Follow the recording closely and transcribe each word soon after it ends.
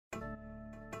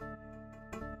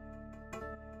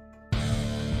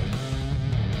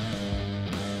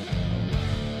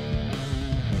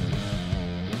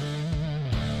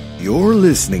You're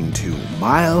listening to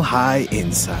Mile High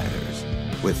Insiders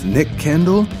with Nick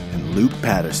Kendell and Luke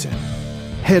Patterson.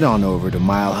 Head on over to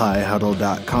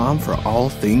milehighhuddle.com for all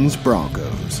things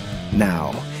Broncos.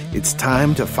 Now, it's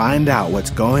time to find out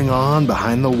what's going on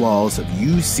behind the walls of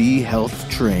UC Health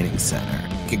Training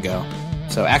Center. Could go.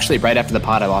 So actually, right after the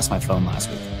pod, I lost my phone last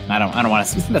week. I don't want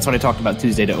to. That's what I talked about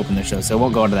Tuesday to open the show, so I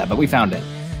won't go into that. But we found it,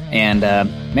 and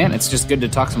man, it's just good to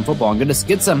talk some football and good to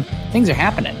get some things are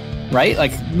happening. Right?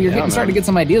 Like, we're starting to get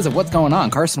some ideas of what's going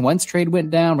on. Carson Wentz trade went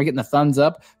down. We're getting the thumbs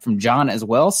up from John as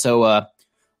well. So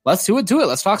let's do it.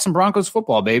 Let's talk some Broncos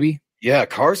football, baby. Yeah,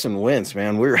 Carson Wentz,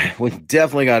 man. We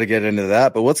definitely got to get into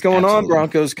that. But what's going on,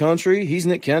 Broncos country? He's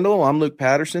Nick Kendell. I'm Luke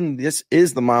Patterson. This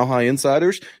is the Mile High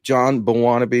Insiders. John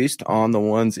Beast on the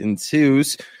ones and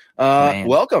twos.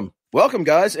 Welcome,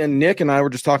 guys. And Nick and I were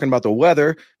just talking about the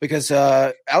weather because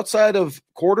outside of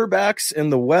quarterbacks and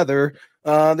the weather,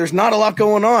 there's not a lot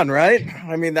going on, right?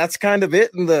 I mean, that's kind of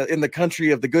it in the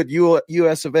country of the good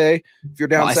US of A. If you're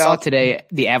down south. I saw today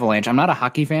the Avalanche. I'm not a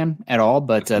hockey fan at all,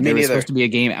 but there was supposed to be a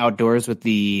game outdoors with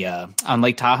the on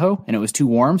Lake Tahoe, and it was too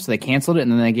warm, so they canceled it,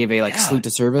 and then they gave a salute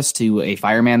to service to a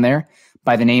fireman there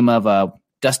by the name of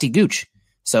Dusty Gooch.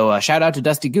 So shout out to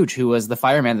Dusty Gooch, who was the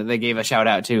fireman that they gave a shout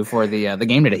out to for the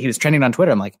game today. He was trending on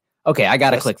Twitter. I'm like, okay, I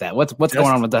got to click that. What's going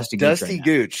on with Dusty Gooch? Dusty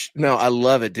Gooch. No, I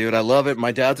love it, dude. I love it.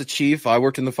 My dad's a chief. I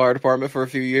worked in the fire department for a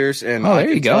few years, and I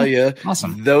can tell you,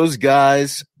 awesome. Those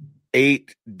guys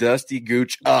ate Dusty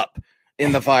Gooch up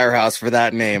in the firehouse for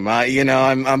that name.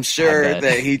 I'm sure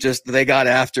that they got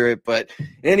after it. But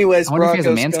anyways, I wonder if he has a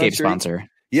Manscaped sponsor.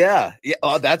 Yeah.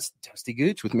 Oh, that's Dusty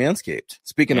Gooch with Manscaped.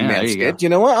 Speaking of Manscaped, you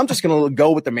know what? I'm just going to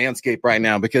go with the Manscaped right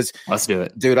now because let's do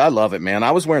it. Dude, I love it, man.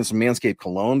 I was wearing some Manscaped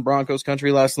cologne, Broncos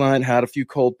country last night, had a few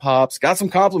cold pops, got some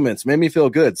compliments, made me feel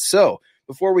good. So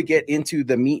before we get into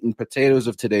the meat and potatoes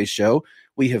of today's show,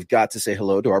 we have got to say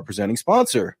hello to our presenting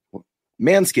sponsor,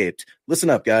 Manscaped. Listen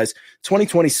up, guys.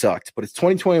 2020 sucked, but it's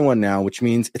 2021 now, which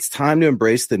means it's time to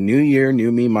embrace the new year, new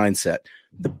me mindset.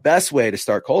 The best way to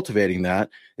start cultivating that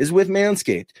is with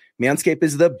Manscaped. Manscaped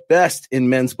is the best in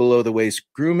men's below-the-waist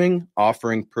grooming,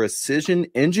 offering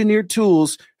precision-engineered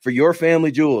tools for your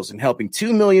family jewels and helping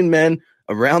 2 million men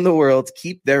around the world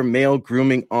keep their male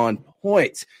grooming on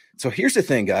point. So here's the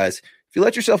thing, guys. If you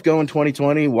let yourself go in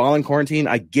 2020 while in quarantine,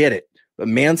 I get it. But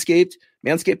Manscaped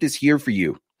is here for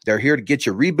you. They're here to get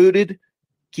you rebooted,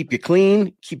 keep you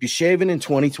clean, keep you shaven in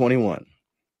 2021.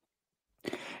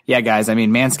 Yeah, guys. I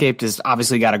mean, Manscaped has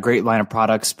obviously got a great line of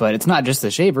products, but it's not just the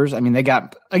shavers. I mean, they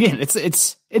got, again,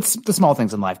 it's the small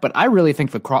things in life, but I really think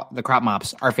the crop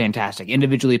mops are fantastic.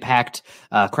 Individually packed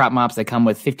crop mops. They come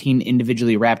with 15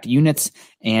 individually wrapped units.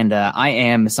 And I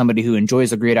am somebody who enjoys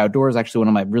the great outdoors. Actually, one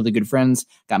of my really good friends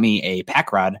got me a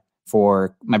pack rod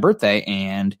for my birthday,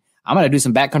 and I'm going to do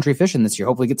some backcountry fishing this year,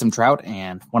 hopefully get some trout.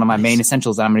 And one of my main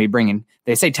essentials that I'm going to be bringing,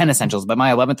 they say 10 essentials, but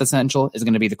my 11th essential is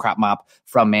going to be the crop mop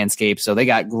from Manscaped. So they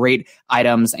got great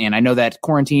items. And I know that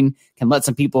quarantine can let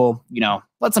some people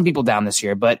down this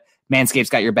year, but Manscaped's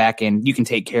got your back and you can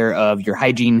take care of your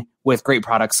hygiene with great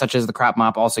products such as the crop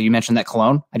mop. Also, you mentioned that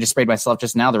cologne. I just sprayed myself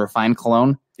just now, the refined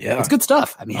cologne. Yeah. It's good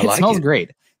stuff. I mean, it smells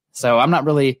great. So I'm not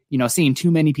really, seeing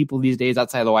too many people these days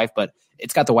outside of the wife, but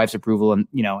it's got the wife's approval. And,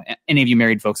 any of you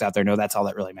married folks out there know that's all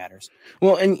that really matters.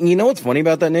 Well, and you know what's funny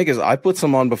about that, Nick, is I put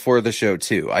some on before the show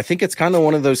too. I think it's kind of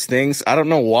one of those things. I don't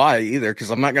know why either, because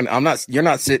you're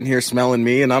not sitting here smelling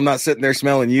me and I'm not sitting there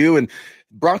smelling you, and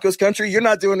Broncos country, you're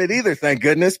not doing it either, thank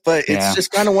goodness. But it's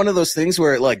just kind of one of those things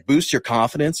where it like boosts your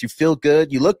confidence. You feel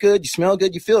good, you look good, you smell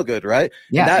good, you feel good, right?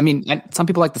 Yeah, I mean, some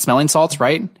people like the smelling salts,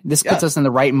 right? This puts us in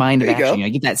the right mind of action. You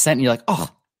get that scent and you're like, oh,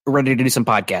 we're ready to do some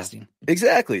podcasting.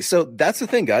 Exactly. So that's the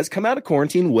thing, guys. Come out of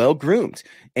quarantine well-groomed.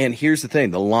 And here's the thing.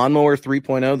 The Lawnmower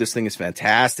 3.0, this thing is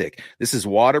fantastic. This is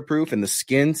waterproof, and the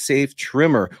skin-safe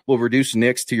trimmer will reduce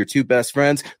nicks to your two best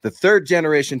friends. The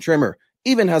third-generation trimmer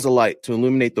even has a light to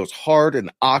illuminate those hard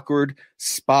and awkward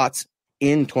spots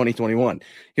in 2021.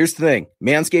 Here's the thing.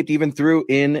 Manscaped even threw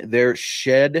in their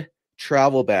Shed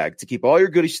travel bag to keep all your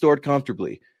goodies stored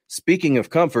comfortably. Speaking of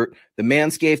comfort, the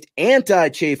Manscaped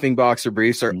anti-chafing boxer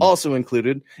briefs are also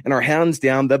included and are hands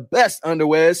down the best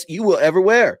underwears you will ever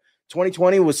wear.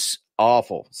 2020 was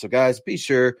awful. So guys, be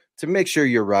sure to make sure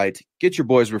you're right. Get your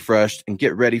boys refreshed and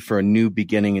get ready for a new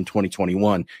beginning in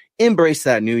 2021. Embrace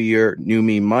that new year, new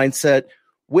me mindset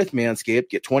with Manscaped.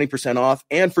 Get 20% off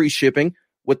and free shipping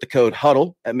with the code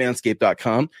HUDDLE at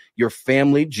manscaped.com. Your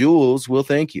family jewels will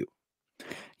thank you.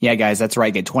 Yeah, guys, that's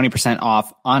right. Get 20%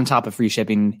 off on top of free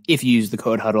shipping if you use the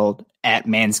code HUDDLE at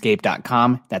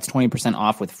manscaped.com. That's 20%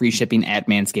 off with free shipping at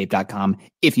manscaped.com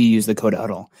if you use the code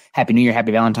HUDDLE. Happy New Year,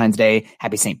 happy Valentine's Day,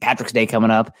 happy St. Patrick's Day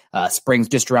coming up. Spring's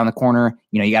just around the corner.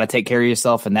 You know, you got to take care of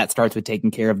yourself, and that starts with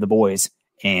taking care of the boys,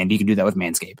 and you can do that with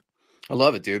Manscaped. I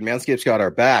love it, dude. Manscaped's got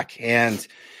our back. And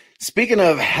speaking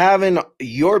of having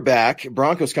your back,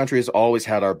 Broncos country has always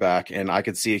had our back, and I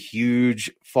could see a huge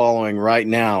following right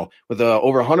now with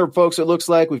over 100 folks. It looks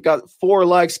like we've got 4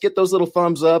 likes. Get those little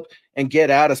thumbs up and get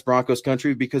at us, Broncos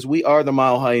country, because we are the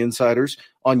Mile High Insiders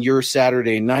on your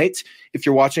Saturday night. If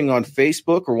you're watching on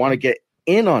Facebook or want to get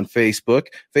in on Facebook,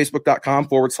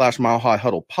 facebook.com/Mile High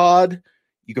Huddle Pod.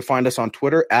 You can find us on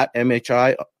Twitter at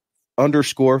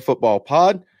MHI_football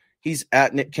pod. He's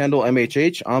at Nick Kendell,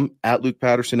 MHH. I'm at Luke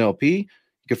Patterson, LP. You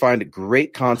can find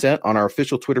great content on our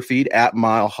official Twitter feed at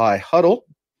Mile High Huddle.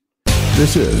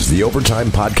 This is the Overtime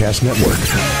Podcast Network.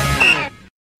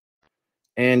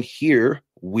 And here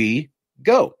we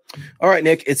go. All right,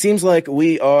 Nick, it seems like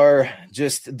we are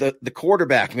just the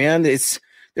quarterback, man. There's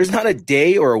not a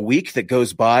day or a week that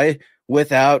goes by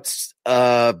without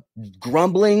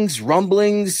grumblings,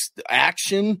 rumblings,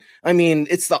 action. I mean,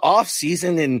 it's the off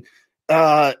season, and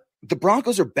the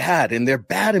Broncos are bad, and they're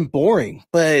bad and boring.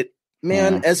 But,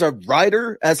 man, as a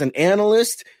writer, as an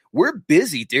analyst, we're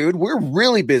busy, dude. We're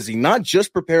really busy, not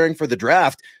just preparing for the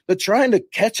draft, but trying to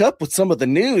catch up with some of the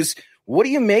news. What do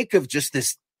you make of just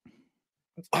this?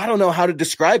 I don't know how to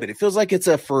describe it. It feels like it's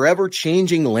a forever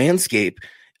changing landscape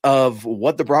of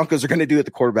what the Broncos are going to do at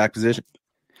the quarterback position.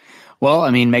 Well,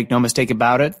 I mean, make no mistake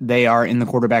about it. They are in the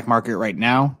quarterback market right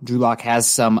now. Drew Lock has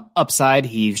some upside.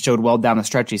 He showed well down the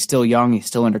stretch. He's still young. He's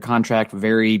still under contract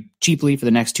very cheaply for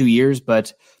the next 2 years.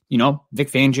 But, you know,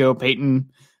 Vic Fangio,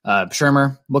 Peyton,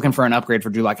 Shermer, looking for an upgrade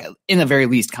for Drew Lock, in the very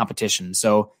least competition.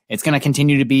 So it's going to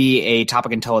continue to be a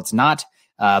topic until it's not.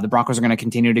 The Broncos are going to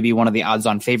continue to be one of the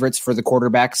odds-on favorites for the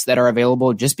quarterbacks that are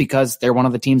available just because they're one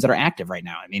of the teams that are active right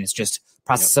now. I mean, it's just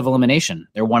process of elimination.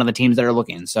 They're one of the teams that are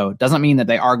looking. So it doesn't mean that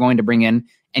they are going to bring in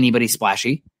anybody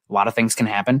splashy. A lot of things can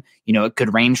happen. You know, it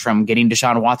could range from getting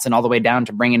Deshaun Watson all the way down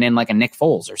to bringing in like a Nick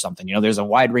Foles or something. You know, there's a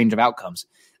wide range of outcomes.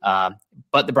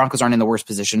 But the Broncos aren't in the worst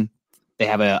position. They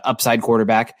have an upside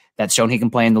quarterback that's shown he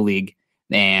can play in the league,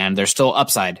 and there's still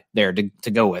upside there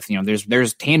to go with. You know,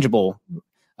 there's tangible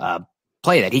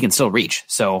play that he can still reach.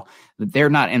 So they're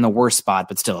not in the worst spot,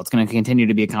 but still, it's going to continue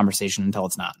to be a conversation until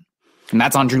it's not. And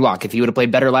that's on Drew Lock. If he would have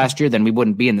played better last year, then we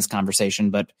wouldn't be in this conversation,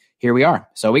 but here we are.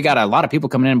 So we got a lot of people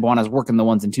coming in. Buana's working the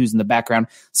ones and twos in the background.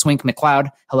 Swink McLeod.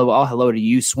 Hello all. Hello to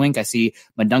you, Swink. I see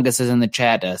Mundungus is in the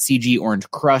chat. CG Orange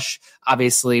Crush.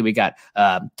 Obviously, we got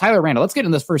Tyler Randall. Let's get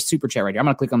in this first super chat right here. I'm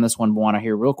going to click on this one, Buana,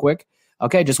 here real quick.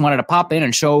 Okay, just wanted to pop in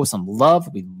and show some love.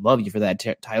 We love you for that,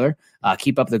 Tyler.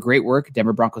 Keep up the great work.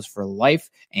 Denver Broncos for life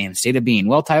and state of being.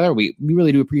 Well, Tyler, we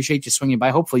really do appreciate you swinging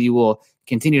by. Hopefully you will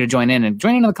continue to join in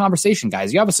the conversation,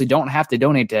 guys. You obviously don't have to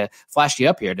donate to flash you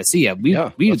up here to see you.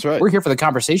 That's right. We're here for the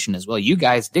conversation as well. You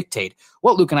guys dictate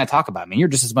what Luke and I talk about. I mean, you're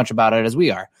just as much about it as we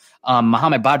are.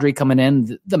 Mohamed Badri coming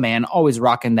in, the man, always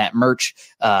rocking that merch.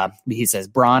 He says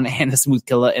Braun and the Smooth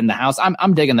Killer in the house.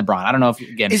 I'm digging the Braun. I don't know if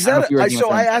again. Is that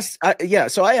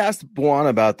I asked Buana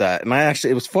about that, and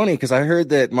it was funny because I heard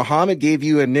that Mohamed gave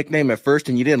you a nickname at first,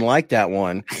 and you didn't like that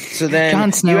one. So then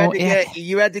Jon Snow,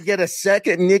 you had to get a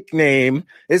second nickname.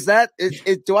 Is that?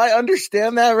 Do I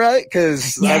understand that right?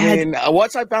 Because I mean,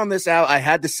 once I found this out, I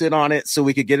had to sit on it so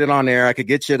we could get it on air. I could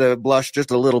get you to blush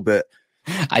just a little bit.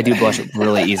 I do blush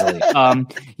really easily. John,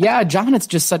 it's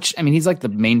just such, I mean, he's like the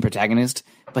main protagonist,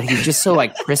 but he's just so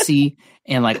like prissy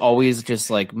and like always just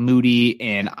like moody.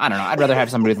 And I don't know, I'd rather have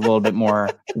somebody with a little bit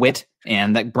more wit.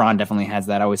 And that Braun definitely has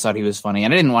that. I always thought he was funny,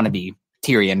 and I didn't want to be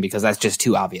Tyrion because that's just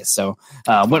too obvious. So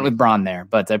went with Braun there,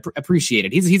 but I appreciate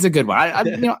it. He's a good one.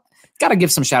 I got to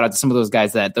give some shout out to some of those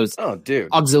guys those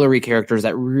auxiliary characters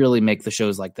that really make the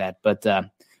shows like that. But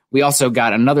we also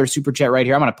got another super chat right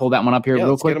here. I'm going to pull that one up here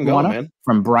real quick.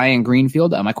 From Brian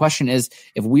Greenfield. My question is,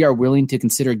 if we are willing to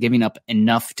consider giving up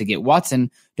enough to get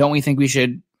Watson, don't we think we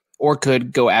should or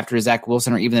could go after Zach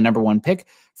Wilson or even the number 1 pick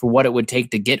for what it would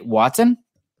take to get Watson?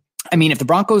 I mean, if the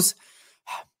Broncos,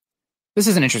 this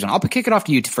is an interesting one. I'll kick it off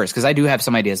to you first because I do have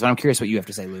some ideas, but I'm curious what you have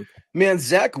to say, Luke. Man,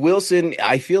 Zach Wilson,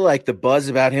 I feel like the buzz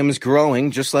about him is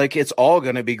growing, just like it's all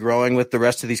going to be growing with the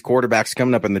rest of these quarterbacks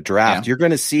coming up in the draft. Yeah. You're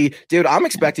going to see, dude, I'm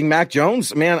expecting Mac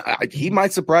Jones. Man, he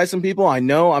might surprise some people. I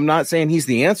know I'm not saying he's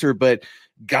the answer, but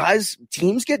guys,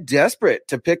 teams get desperate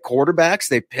to pick quarterbacks.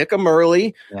 They pick them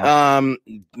early. Yeah.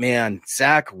 Man,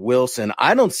 Zach Wilson,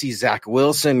 I don't see Zach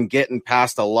Wilson getting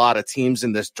past a lot of teams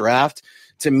in this draft.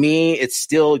 To me, it's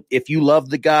still, if you love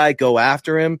the guy, go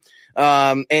after him.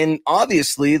 And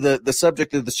obviously the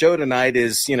subject of the show tonight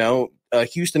is, a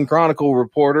Houston Chronicle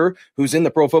reporter who's in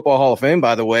the Pro Football Hall of Fame,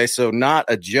 by the way, so not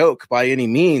a joke by any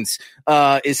means,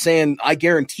 is saying, I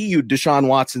guarantee you Deshaun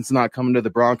Watson's not coming to the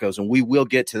Broncos, and we will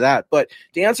get to that. But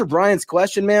to answer Brian's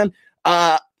question, man,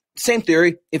 same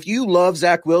theory. If you love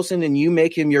Zach Wilson and you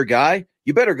make him your guy,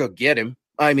 you better go get him.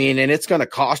 I mean, and it's going to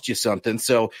cost you something.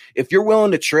 So if you're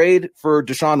willing to trade for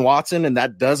Deshaun Watson and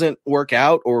that doesn't work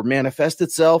out or manifest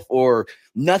itself or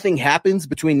nothing happens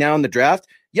between now and the draft,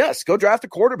 yes, go draft a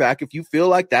quarterback. If you feel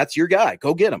like that's your guy,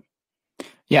 go get him.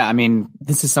 Yeah, I mean,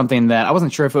 this is something that I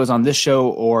wasn't sure if it was on this show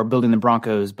or Building the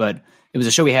Broncos, but it was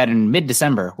a show we had in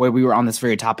mid-December where we were on this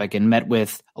very topic and met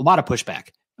with a lot of pushback.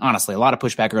 Honestly, a lot of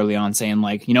pushback early on saying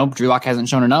like, Drew Lock hasn't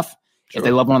shown enough. Sure. If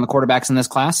they love one of the quarterbacks in this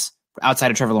class,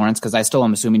 outside of Trevor Lawrence, because I still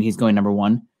am assuming he's going number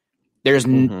one, there's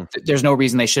no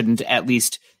reason they shouldn't at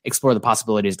least explore the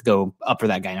possibilities to go up for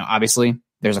that guy. Now, obviously,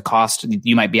 there's a cost.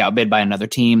 You might be outbid by another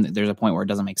team. There's a point where it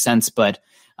doesn't make sense. But,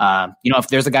 if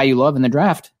there's a guy you love in the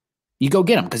draft, you go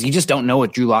get him because you just don't know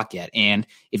with Drew Lock yet. And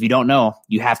if you don't know,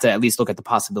 you have to at least look at the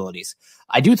possibilities.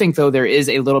 I do think, though, there is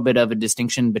a little bit of a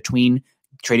distinction between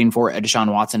trading for a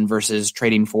Deshaun Watson versus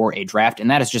trading for a draft, and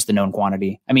that is just the known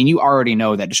quantity. I mean, you already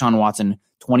know that Deshaun Watson,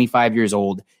 25 years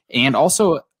old, and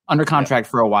also under contract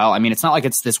for a while. I mean, it's not like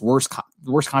it's this worst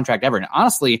contract ever. And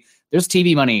honestly, there's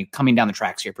TV money coming down the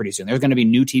tracks here pretty soon. There's going to be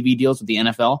new TV deals with the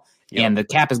NFL, and the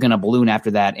cap is going to balloon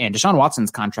after that. And Deshaun Watson's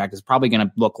contract is probably going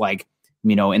to look like,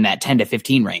 in that 10 to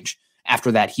 15 range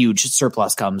after that huge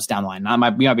surplus comes down the line. Now,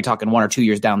 we might be talking 1 or 2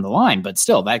 years down the line, but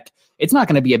still, that it's not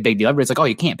going to be a big deal. Everybody's like, oh,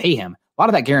 you can't pay him. A lot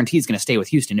of that guarantee is going to stay with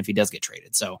Houston if he does get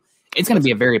traded. So it's going to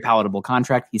be a very palatable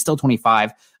contract. He's still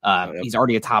 25. He's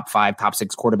already a top 5, top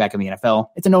 6 quarterback in the NFL.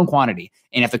 It's a known quantity.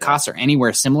 And if the costs are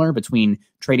anywhere similar between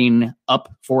trading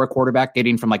up for a quarterback,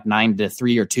 getting from like 9 to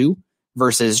 3 or 2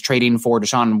 versus trading for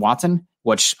Deshaun Watson,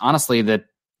 which honestly, the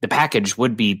package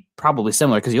would be probably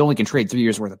similar because you only can trade 3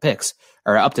 years worth of picks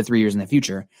or up to 3 years in the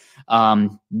future.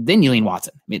 Then you lean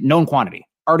Watson. I mean, known quantity,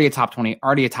 already a top 20,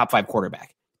 already a top 5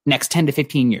 quarterback. Next 10 to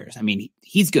 15 years. I mean,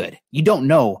 he's good. You don't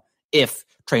know if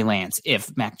Trey Lance,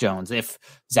 if Mac Jones, if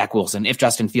Zach Wilson, if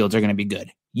Justin Fields are going to be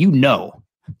good.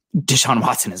 Deshaun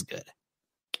Watson is good.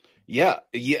 Yeah,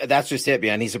 that's just it,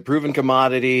 man. He's a proven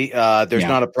commodity. There's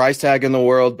not a price tag in the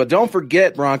world. But don't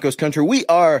forget, Broncos country, we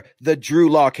are the Drew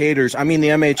Lock haters. I mean, the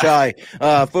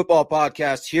MHI football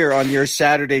podcast here on your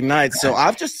Saturday night. So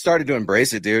I've just started to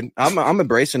embrace it, dude. I'm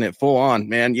embracing it full on,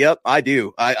 man. Yep, I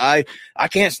do. I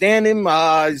can't stand him.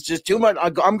 It's just too much.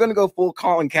 I'm going to go full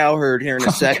Colin Cowherd here in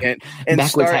a second and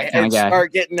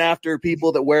start getting after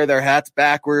people that wear their hats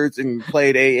backwards and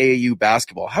played AAU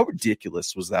basketball. How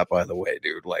ridiculous was that, by the way,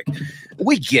 dude? Like,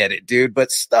 we get it, dude,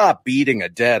 but stop beating a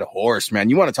dead horse,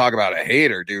 man. You want to talk about a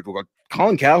hater, dude? Well,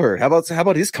 Colin Cowherd, how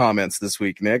about his comments this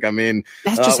week, Nick? I mean,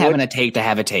 that's just having a take to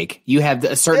have a take. You have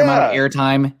a certain amount of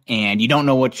airtime, and you don't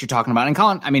know what you're talking about. And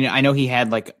Colin, I mean, I know he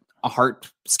had like a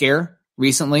heart scare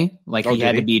recently, like he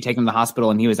had to be taken to the hospital,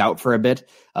 and he was out for a bit.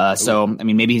 So, I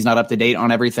mean, maybe he's not up to date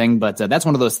on everything, but that's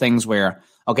one of those things where,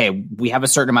 okay, we have a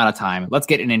certain amount of time. Let's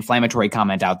get an inflammatory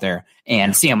comment out there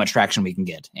and see how much traction we can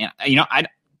get. And I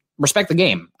respect the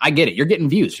game. I get it. You're getting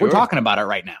views. Sure. We're talking about it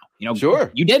right now.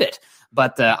 Sure. You did it.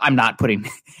 But I'm not putting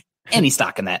any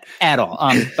stock in that at all.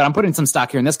 But I'm putting some stock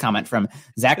here in this comment from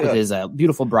Zach with his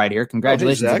beautiful bride here.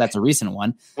 Congratulations. Hey, that's a recent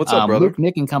one. What's up, brother? Luke,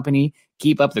 Nick, and company,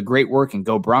 keep up the great work and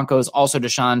go Broncos. Also,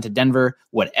 Deshaun to Denver,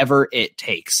 whatever it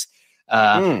takes.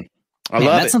 I love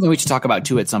that's something we should talk about,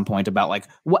 too, at some point about like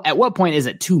at what point is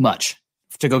it too much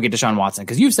to go get Deshaun Watson?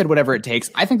 Because you've said whatever it takes.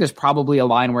 I think there's probably a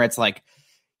line where it's like,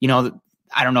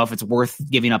 I don't know if it's worth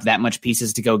giving up that much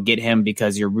pieces to go get him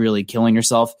because you're really killing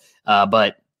yourself.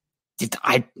 But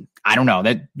I don't know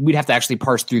that we'd have to actually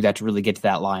parse through that to really get to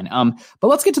that line. But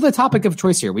let's get to the topic of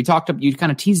choice here. You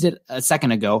kind of teased it a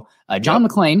second ago. John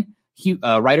McClain,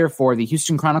 writer for the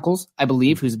Houston Chronicles, I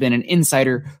believe, who's been an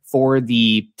insider for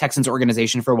the Texans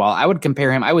organization for a while. I would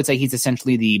compare him. I would say he's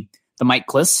essentially the Mike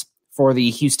Kliss for the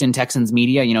Houston Texans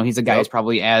media. He's a guy who's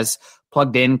probably as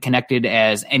plugged in, connected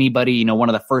as anybody, one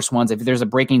of the first ones. If there's a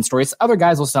breaking story, other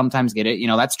guys will sometimes get it.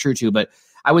 That's true too. But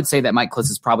I would say that Mike Kliss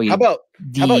is probably how about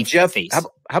Jeff face.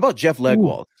 How about Jeff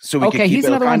Legwold? So we can keep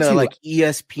it kind of like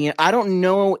ESPN. I don't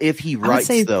know if he writes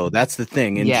though. That's the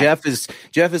thing. And Jeff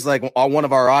is like one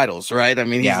of our idols, right? I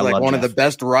mean, he's like one of the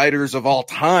best writers of all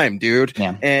time, dude.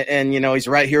 Yeah. And he's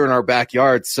right here in our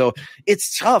backyard. So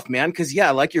it's tough, man. Because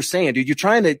like you're saying, dude, you're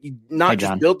trying to not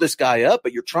just build this guy up,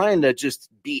 but you're trying to just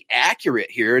be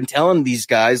accurate here and telling these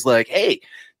guys like, hey,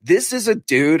 this is a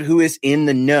dude who is in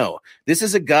the know. This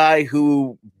is a guy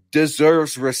who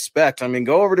deserves respect. I mean,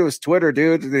 go over to his Twitter,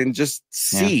 dude, and just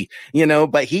see,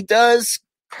 but he does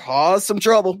cause some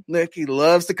trouble, Nick. He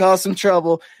loves to cause some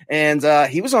trouble. And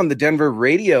he was on the Denver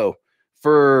radio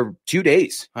for 2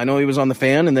 days. I know he was on the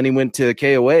Fan, and then he went to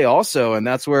KOA also. And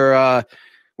that's where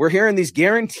we're hearing these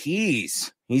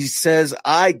guarantees. He says,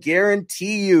 I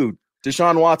guarantee you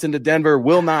Deshaun Watson to Denver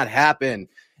will not happen.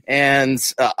 And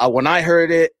when I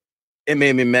heard it, it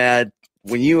made me mad.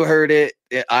 When you heard it,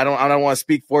 I don't want to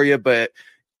speak for you, but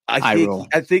I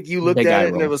think you looked at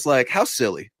it and it was like, how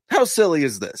silly. How silly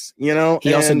is this? He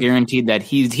also guaranteed that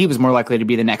he was more likely to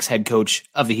be the next head coach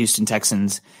of the Houston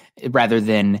Texans rather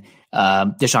than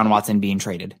Deshaun Watson being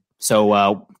traded.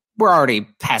 So we're already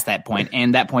past that point,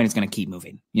 and that point is going to keep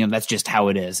moving. That's just how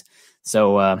it is.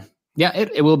 So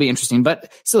it will be interesting.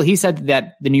 But still, he said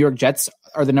that the New York Jets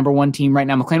are the number one team right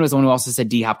now. McClain was the one who also said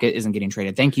D Hop isn't getting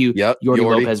traded. Thank you, Yordi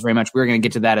Lopez, very much. We're going to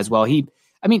get to that as well.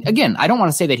 Again, I don't want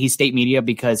to say that he's state media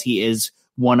because he is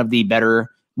one of the better,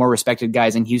 more respected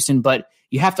guys in Houston, but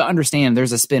you have to understand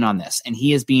there's a spin on this, and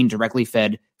he is being directly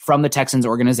fed from the Texans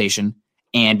organization.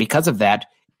 And because of that,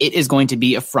 it is going to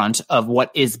be a front of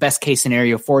what is best case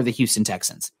scenario for the Houston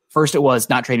Texans. First, it was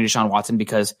not trading Deshaun Watson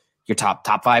because your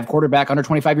top 5 quarterback under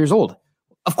 25 years old.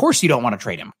 Of course you don't want to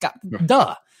trade him.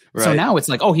 Duh. Right. So now it's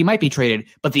like, he might be traded,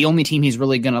 but the only team he's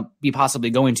really going to be possibly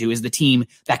going to is the team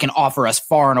that can offer us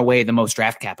far and away the most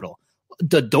draft capital.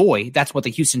 That's what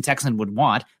the Houston Texans would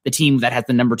want. The team that has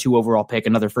the number 2 overall pick,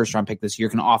 another first-round pick this year,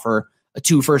 can offer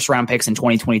 2 first-round picks in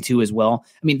 2022 as well.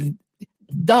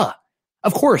 Duh.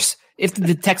 Of course, if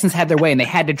the Texans had their way and they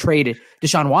had to trade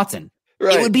Deshaun Watson,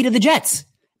 it would be to the Jets.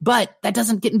 But that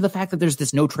doesn't get into the fact that there's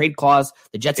this no trade clause.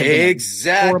 The Jets have been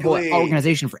a horrible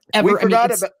organization forever.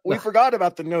 We forgot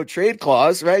about the no trade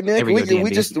clause, right, Nick? We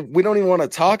don't even want to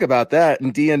talk about that.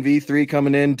 And DNV3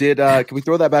 coming in can we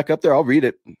throw that back up there? I'll read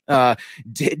it.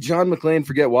 Did John McClain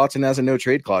forget Watson has a no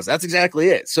trade clause? That's exactly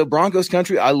it. So Broncos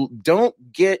country, I don't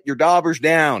get your daubers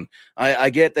down. I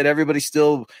get that everybody's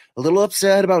still a little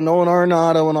upset about Nolan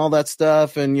Arenado and all that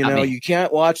stuff. And, you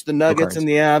can't watch the Nuggets and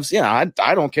the Avs. Yeah,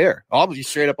 I don't care. I'll be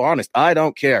straight up honest. I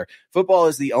don't care. Football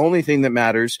is the only thing that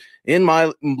matters in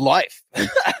my life.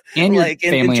 And your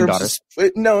family and daughters.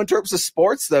 In terms of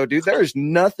sports, though, dude, there is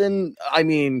nothing.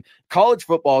 College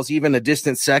football is even a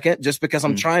distant second just because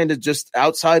I'm trying to just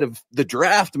outside of the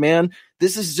draft, man.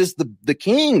 This is just the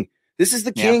king. This is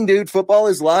the king, dude. Football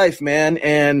is life, man.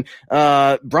 And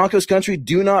Broncos country,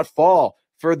 do not fall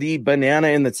for the banana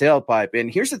in the tailpipe.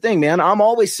 And here's the thing, man. I'm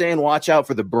always saying watch out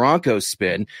for the Broncos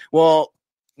spin. Well,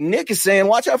 Nick is saying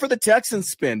watch out for the Texans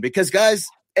spin because, guys,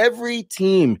 every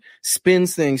team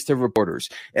spins things to reporters.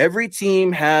 Every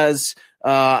team has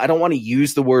I don't want to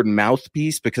use the word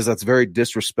mouthpiece because that's very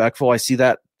disrespectful. I see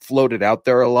that floated out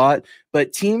there a lot,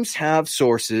 but teams have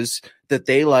sources that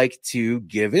they like to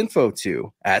give info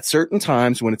to at certain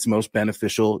times when it's most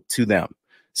beneficial to them.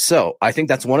 So I think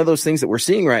that's one of those things that we're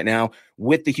seeing right now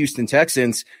with the Houston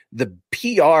Texans. The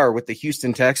PR with the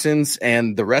Houston Texans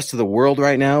and the rest of the world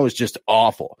right now is just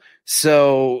awful.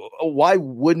 So why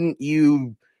wouldn't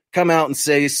you come out and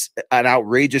say an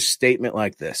outrageous statement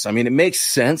like this? It makes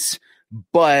sense,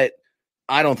 but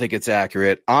I don't think it's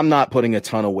accurate. I'm not putting a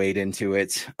ton of weight into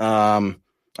it.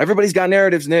 Everybody's got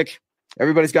narratives, Nick.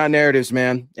 Everybody's got narratives,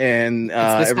 man. And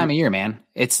it's this time of year, man.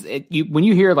 When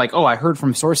you hear like, I heard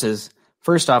from sources.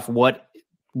 First off,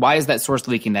 why is that source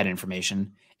leaking that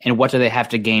information? And what do they have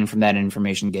to gain from that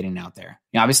information getting out there?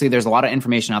 Obviously, there's a lot of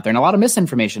information out there and a lot of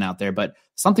misinformation out there, but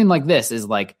something like this is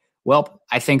like,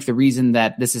 I think the reason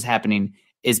that this is happening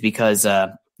is because,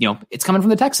 it's coming from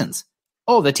the Texans.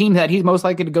 The team that he's most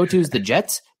likely to go to is the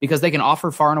Jets because they can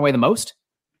offer far and away the most.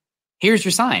 Here's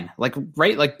your sign.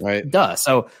 Right. Duh.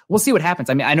 So we'll see what happens.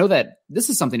 I know that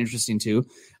this is something interesting too.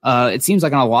 It seems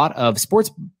like on a lot of sports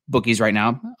bookies right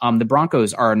now, the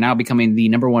Broncos are now becoming the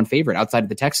number 1 favorite outside of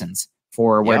the Texans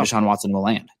for where Deshaun Watson will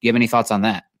land. Do you have any thoughts on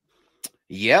that?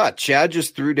 Yeah, Chad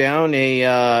just threw down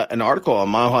an article on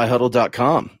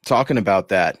milehighhuddle.com talking about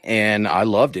that, and I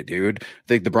loved it, dude. I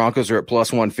think the Broncos are at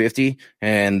plus 150,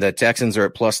 and the Texans are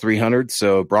at plus 300,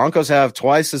 so Broncos have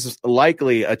twice as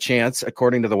likely a chance,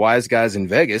 according to the wise guys in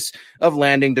Vegas, of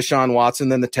landing Deshaun Watson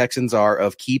than the Texans are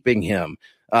of keeping him.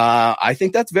 I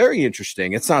think that's very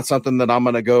interesting. It's not something that I'm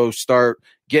going to go start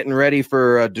getting ready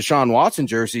for a Deshaun Watson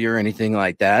jersey or anything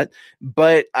like that,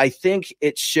 but I think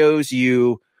it shows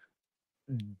you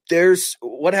there's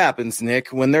what happens, Nick,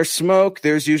 when there's smoke,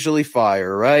 there's usually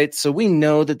fire, right? So we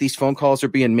know that these phone calls are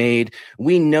being made.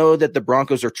 We know that the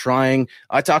Broncos are trying.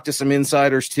 I talked to some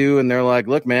insiders too, and they're like,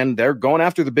 look, man, they're going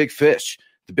after the big fish.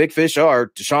 The big fish are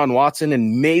Deshaun Watson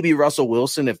and maybe Russell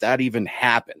Wilson, if that even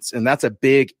happens. And that's a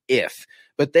big if.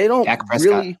 but they don't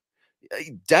really.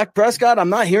 Dak Prescott, I'm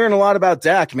not hearing a lot about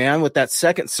Dak, man, with that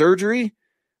second surgery.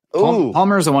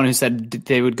 Palmer is the one who said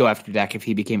they would go after Dak if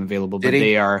he became available, but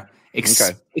they are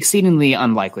exceedingly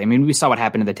unlikely. I mean, we saw what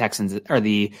happened to the Texans or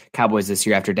the Cowboys this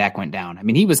year after Dak went down. I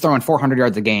mean, he was throwing 400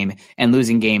 yards a game and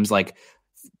losing games like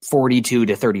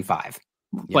 42-35.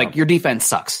 Yeah. Like, your defense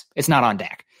sucks. It's not on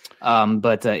Dak.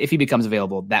 But if he becomes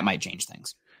available, that might change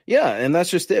things. Yeah, and that's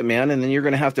just it, man. And then you're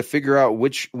going to have to figure out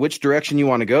which direction you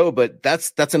want to go. But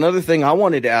that's another thing I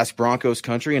wanted to ask Broncos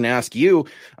country and ask you.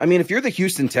 I mean, if you're the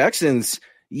Houston Texans,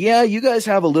 yeah, you guys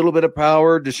have a little bit of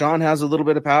power. Deshaun has a little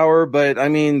bit of power, but I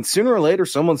mean, sooner or later,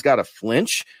 someone's got to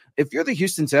flinch. If you're the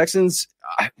Houston Texans,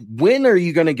 when are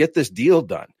you going to get this deal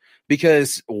done?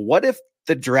 Because what if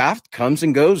the draft comes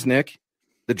and goes, Nick?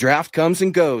 The draft comes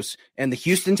and goes, and the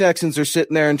Houston Texans are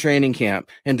sitting there in training camp,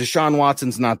 and Deshaun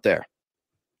Watson's not there.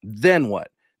 Then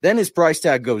what? Then his price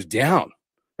tag goes down.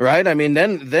 Right. I mean,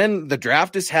 then the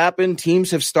draft has happened.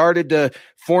 Teams have started to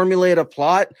formulate a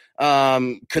plot.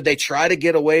 Could they try to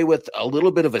get away with a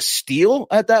little bit of a steal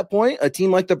at that point? A team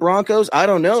like the Broncos? I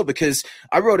don't know, because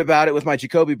I wrote about it with my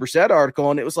Jacoby Brissett article,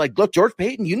 and it was like, look, George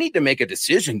Payton, you need to make a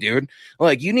decision, dude.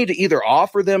 Like, you need to either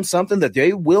offer them something that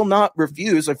they will not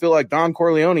refuse. I feel like Don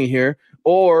Corleone here,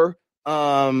 or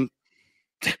go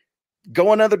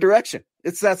another direction.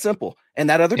 It's that simple. And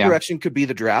that other direction could be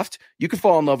the draft. You could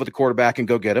fall in love with a quarterback and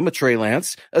go get him, a Trey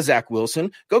Lance, a Zach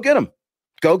Wilson. Go get him.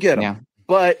 Go get him. Yeah.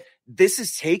 But this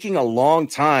is taking a long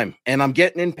time, and I'm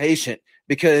getting impatient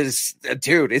because,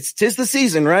 dude, tis the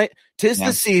season, right? Tis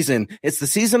the season. It's the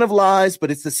season of lies,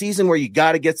 but it's the season where you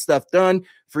got to get stuff done.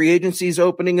 Free agency is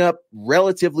opening up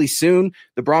relatively soon.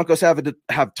 The Broncos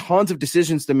have tons of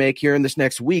decisions to make here in this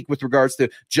next week with regards to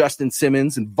Justin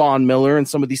Simmons and Von Miller and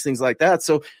some of these things like that.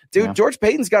 So, dude, George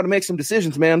Payton's got to make some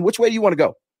decisions, man. Which way do you want to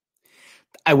go?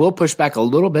 I will push back a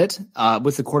little bit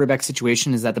with the quarterback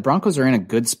situation, is that the Broncos are in a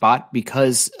good spot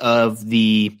because of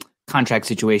the contract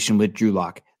situation with Drew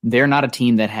Lock. They're not a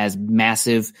team that has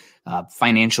massive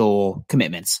financial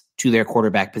commitments to their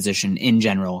quarterback position in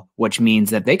general, which means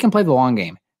that they can play the long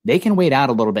game. They can wait out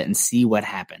a little bit and see what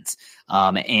happens.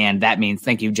 And that means,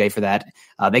 thank you, Jay, for that.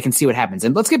 They can see what happens.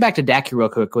 And let's get back to Dak here real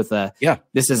quick with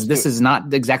this is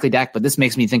not exactly Dak, but this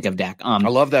makes me think of Dak. I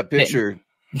love that picture.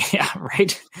 Yeah,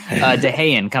 right.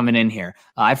 DeHayen coming in here.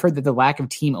 I've heard that the lack of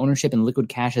team ownership and liquid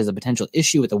cash is a potential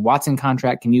issue with the Watson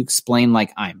contract. Can you explain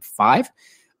like I'm 5?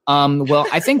 Well,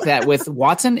 I think that with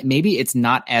Watson, maybe it's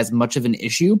not as much of an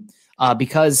issue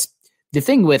because the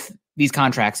thing with these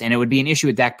contracts, and it would be an issue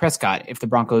with Dak Prescott if the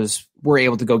Broncos were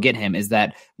able to go get him, is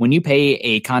that when you pay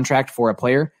a contract for a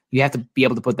player, you have to be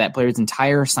able to put that player's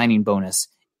entire signing bonus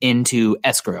into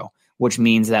escrow, which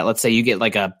means that, let's say you get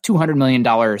like a $200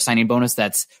 million signing bonus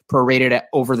that's prorated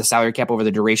over the salary cap over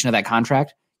the duration of that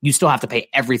contract. You still have to pay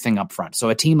everything up front. So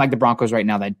a team like the Broncos right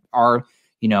now that are,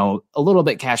 a little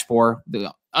bit cash poor,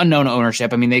 the unknown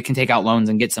ownership. I mean, they can take out loans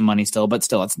and get some money still, but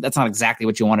still, that's not exactly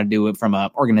what you want to do from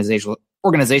a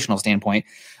organizational standpoint.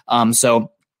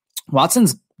 So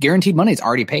Watson's guaranteed money is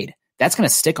already paid. That's going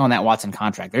to stick on that Watson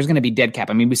contract. There's going to be dead cap.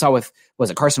 I mean, we saw with,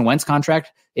 was it Carson Wentz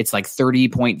contract? It's like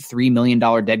 $30.3 million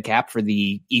dead cap for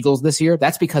the Eagles this year.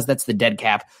 That's because that's the dead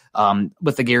cap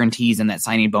with the guarantees and that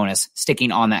signing bonus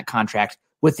sticking on that contract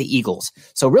with the Eagles.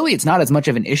 So really, it's not as much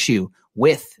of an issue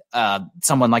with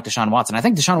someone like Deshaun Watson. I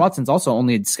think Deshaun Watson's also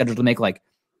only scheduled to make like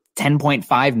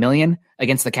 $10.5 million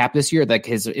against the cap this year, like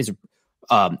his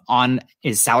on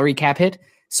his salary cap hit.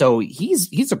 So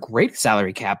he's a great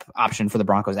salary cap option for the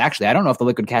Broncos. Actually, I don't know if the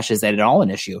liquid cash is at all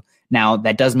an issue. Now,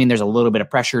 that does mean there's a little bit of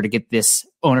pressure to get this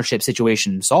ownership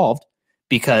situation solved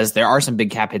because there are some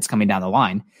big cap hits coming down the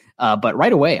line. But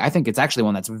right away, I think it's actually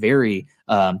one that's very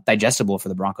digestible for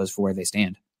the Broncos for where they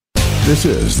stand. This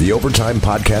is the Overtime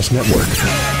Podcast Network.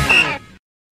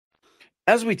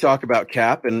 As we talk about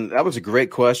cap, and that was a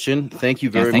great question. Thank you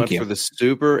very much for the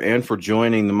super and for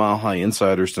joining the Mile High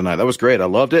Insiders tonight. That was great. I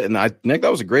loved it. And Nick,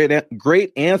 that was a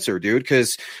great answer, dude,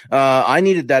 because I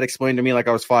needed that explained to me like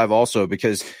I was 5 also,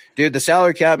 because, dude, the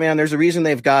salary cap, man, there's a reason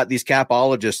they've got these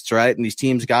capologists, right? And these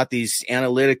teams got these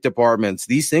analytic departments.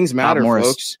 These things matter,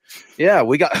 folks. Yeah,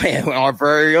 we got our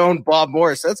very own Bob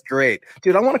Morris. That's great.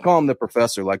 Dude, I want to call him the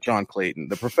professor like John Clayton.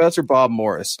 The Professor Bob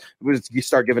Morris. You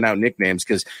start giving out nicknames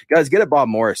because, guys, get at Bob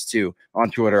Morris, too,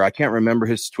 on Twitter. I can't remember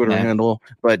his Twitter handle,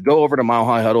 but go over to Mile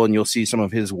High Huddle and you'll see some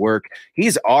of his work.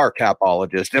 He's our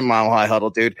capologist in Mile High Huddle,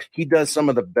 dude. He does some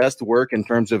of the best work in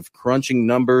terms of crunching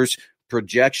numbers,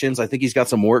 projections. I think he's got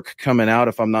some work coming out,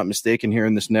 if I'm not mistaken, here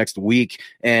in this next week.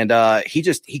 And he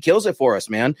kills it for us,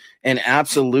 man, and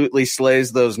absolutely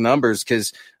slays those numbers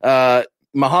because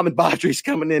Muhammad Badri's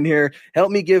coming in here.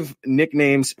 Help me give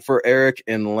nicknames for Eric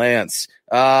and Lance.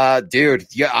 Dude,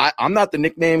 yeah, I'm not the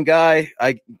nickname guy.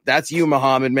 That's you,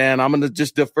 Muhammad, man. I'm gonna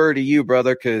just defer to you,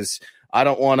 brother, because I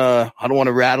don't wanna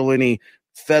rattle any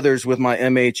feathers with my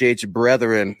MHH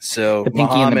brethren. So the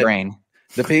pinky Muhammad, in the brain.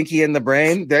 The pinky in the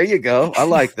brain. There you go. I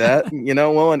like that.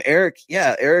 Well, and Eric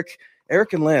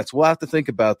and Lance, we'll have to think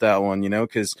about that one,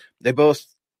 because they both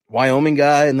Wyoming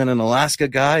guy and then an Alaska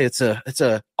guy. It's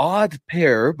a odd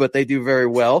pair, but they do very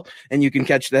well. And you can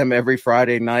catch them every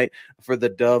Friday night for the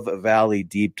Dove Valley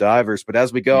Deep Divers. But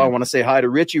as we go, I want to say hi to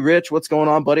Richie. Rich, what's going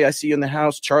on, buddy? I see you in the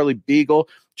house. Charlie Beagle,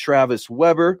 Travis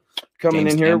Weber coming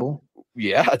James in here. Campbell.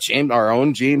 Yeah, our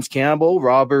own James Campbell,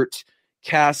 Robert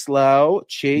Caslow,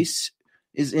 Chase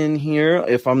is in here.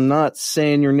 If I'm not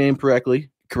saying your name correctly,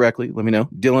 let me know.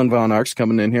 Dylan Von Arks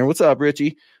coming in here. What's up,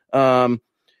 Richie?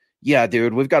 Yeah,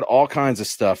 dude, we've got all kinds of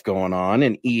stuff going on,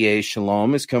 and EA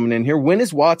Shalom is coming in here. When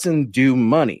is Watson due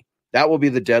money? That will be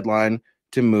the deadline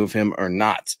to move him or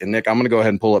not. And Nick, I'm going to go ahead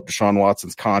and pull up Deshaun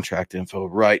Watson's contract info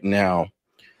right now.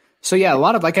 So yeah,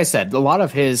 like I said, a lot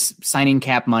of his signing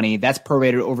cap money, that's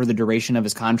prorated over the duration of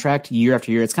his contract, year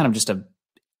after year. It's kind of just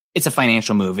it's a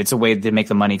financial move. It's a way to make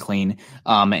the money clean.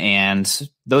 And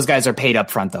those guys are paid up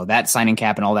front, though. That signing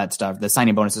cap and all that stuff, the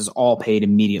signing bonus is all paid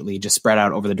immediately, just spread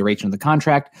out over the duration of the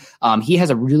contract. He has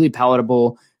a really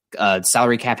palatable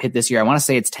salary cap hit this year. I want to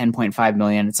say it's 10.5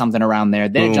 million. It's something around there.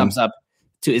 Then It jumps up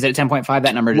to, is it 10.5?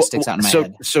 That number just sticks out in my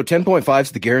head. So 10.5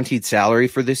 is the guaranteed salary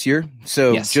for this year.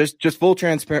 So yes. just full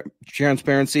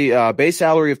transparency, base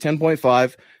salary of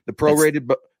 10.5, the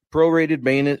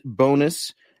prorated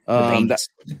bonus.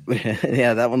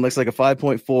 That one looks like a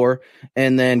 5.4,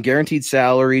 and then guaranteed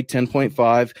salary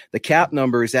 10.5. The cap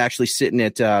number is actually sitting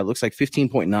at looks like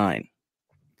 15.9.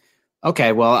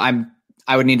 Okay, well,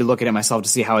 I would need to look at it myself to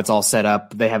see how it's all set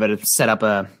up. They have it set up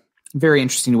a very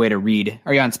interesting way to read.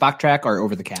 Are you on Spock Track or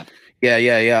Over the Cap?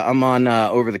 Yeah. I'm on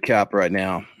Over the Cap right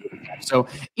now. So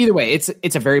either way, it's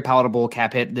a very palatable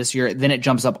cap hit this year. Then it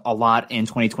jumps up a lot in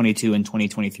 2022 and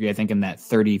 2023, I think in that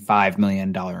 $35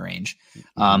 million range.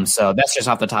 So that's just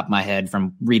off the top of my head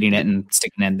from reading it and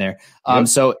sticking it in there.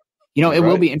 So, it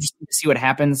will be interesting to see what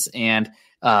happens. And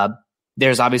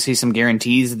there's obviously some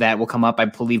guarantees that will come up, I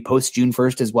believe, post June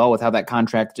 1st as well with how that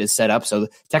contract is set up. So the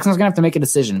Texans are going to have to make a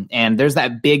decision. And there's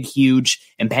that big, huge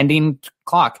impending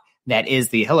clock that is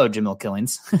the hello, Jamil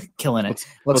Killings, killing it.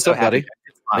 What's up, buddy?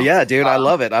 Yeah, dude, I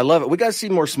love it. We got to see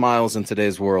more smiles in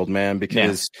today's world, man,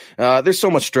 because there's so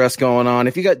much stress going on.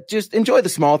 If you got, just enjoy the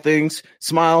small things,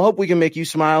 smile. Hope we can make you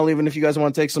smile, even if you guys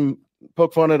want to take some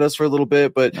poke fun at us for a little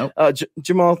bit. But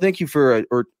Jamal, thank you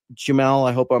or Jamal,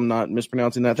 I hope I'm not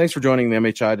mispronouncing that. Thanks for joining the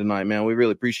MHI tonight, man. We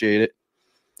really appreciate it.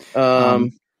 Go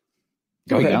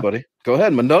ahead, buddy. Go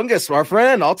ahead. Mundungus, our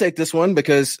friend. I'll take this one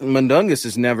because Mundungus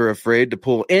is never afraid to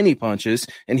pull any punches,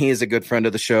 and he is a good friend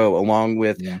of the show, along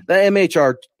with the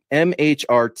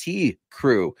MHRT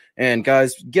crew. And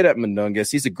guys, get at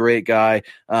Mundungus. He's a great guy.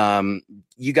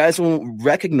 You guys will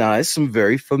recognize some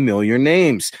very familiar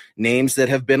names that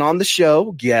have been on the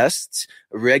show, guests,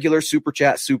 regular Super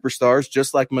Chat superstars,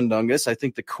 just like Mundungus. I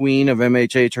think the queen of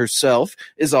MHH herself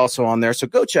is also on there. So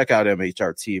go check out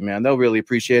MHRT, man. They'll really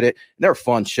appreciate it. They're a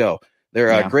fun show. They're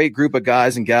a great group of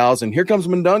guys and gals. And here comes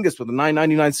Mundungus with a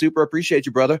 $9.99 super. Appreciate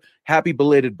you, brother. Happy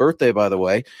belated birthday, by the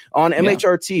way. On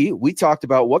MHRT, we talked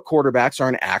about what quarterbacks are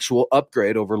an actual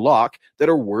upgrade over Locke that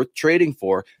are worth trading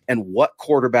for, and what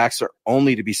quarterbacks are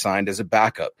only to be signed as a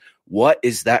backup. What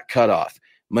is that cutoff?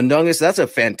 Mundungus, that's a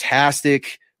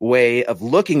fantastic way of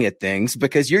looking at things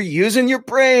because you're using your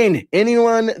brain.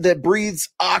 Anyone that breathes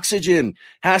oxygen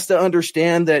has to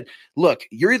understand that, look,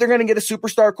 you're either going to get a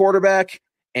superstar quarterback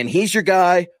and he's your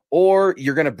guy, or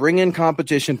you're going to bring in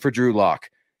competition for Drew Lock.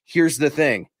 Here's the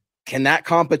thing. Can that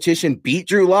competition beat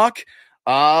Drew Lock?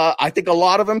 I think a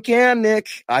lot of them can, Nick.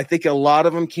 I think a lot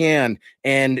of them can.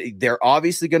 And they're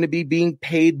obviously going to be being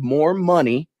paid more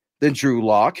money than Drew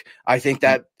Lock. I think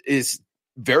that is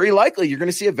very likely. You're going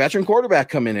to see a veteran quarterback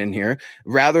come in here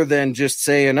rather than just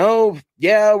saying, oh,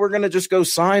 yeah, we're going to just go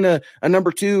sign a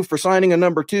number two for signing a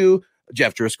number two.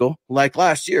 Jeff Driscoll, like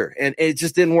last year, and it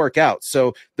just didn't work out.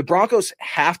 So the Broncos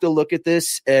have to look at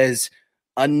this as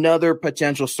another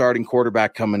potential starting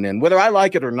quarterback coming in, whether I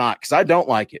like it or not, because I don't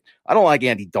like it. I don't like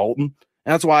Andy Dalton.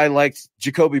 And that's why I liked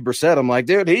Jacoby Brissett. I'm like,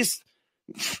 dude, he's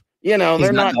they're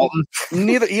not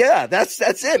neither. Yeah, that's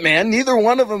it, man. Neither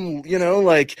one of them,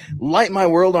 like light my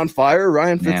world on fire.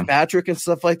 Ryan Fitzpatrick and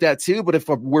stuff like that too. But if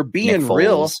we're being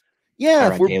real,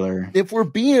 if we're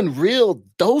being real,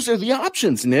 those are the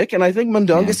options, Nick. And I think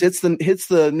Mundungus hits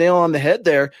the nail on the head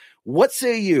there. What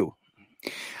say you?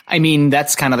 I mean,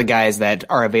 that's kind of the guys that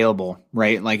are available,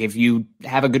 right? Like if you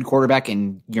have a good quarterback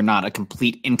and you're not a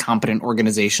complete incompetent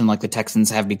organization like the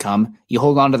Texans have become, you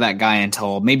hold on to that guy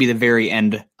until maybe the very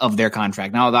end of their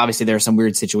contract. Now, obviously, there are some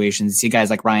weird situations. You see guys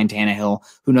like Ryan Tannehill.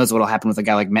 Who knows what will happen with a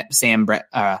guy like Sam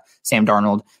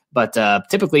Darnold? But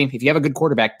typically, if you have a good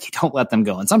quarterback, you don't let them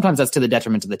go. And sometimes that's to the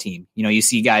detriment of the team. You know, you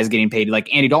see guys getting paid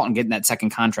like Andy Dalton getting that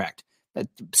second contract. That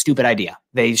stupid idea.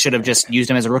 They should have just used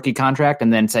him as a rookie contract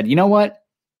and then said, you know what?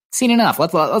 Seen enough.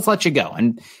 Let's let you go.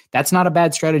 And that's not a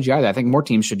bad strategy either. I think more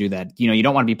teams should do that. You know, you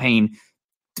don't want to be paying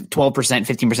 12%,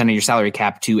 15% of your salary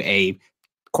cap to a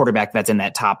quarterback that's in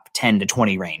that top 10 to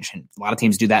 20 range. And a lot of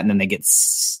teams do that and then they get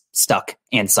stuck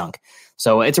and sunk.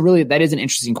 So that is an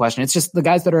interesting question. It's just the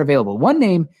guys that are available. One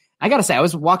name, I got to say, I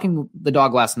was walking the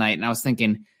dog last night and I was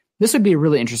thinking, this would be a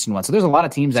really interesting one. So there's a lot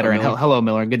of teams that are in. Hello,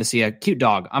 Miller. Good to see a cute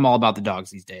dog. I'm all about the dogs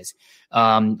these days.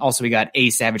 Also, we got A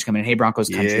Savage coming in. Hey, Broncos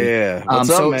country. Yeah. What's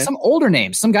up, man? Some older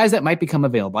names, some guys that might become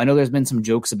available. I know there's been some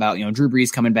jokes about, Drew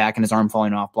Brees coming back and his arm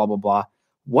falling off, blah, blah, blah.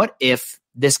 What if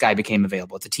this guy became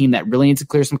available? It's a team that really needs to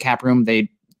clear some cap room.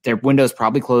 Their window's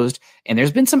probably closed. And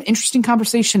there's been some interesting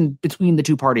conversation between the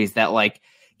two parties that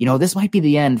this might be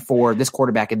the end for this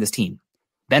quarterback and this team.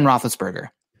 Ben Roethlisberger.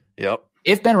 Yep.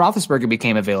 If Ben Roethlisberger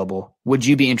became available, would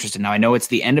you be interested? Now, I know it's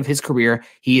the end of his career.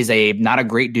 He is not a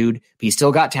great dude, but he's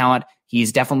still got talent.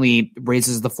 He's definitely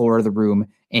raises the floor of the room.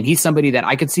 And he's somebody that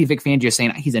I could see Vic Fangio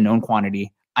saying he's a known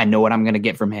quantity. I know what I'm going to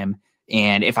get from him.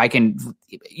 And if I can,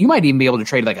 you might even be able to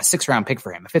trade like a 6th-round pick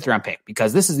for him, a 5th-round pick,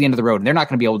 because this is the end of the road and they're not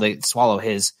going to be able to swallow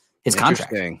his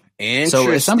contract. So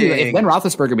if Ben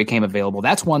Roethlisberger became available,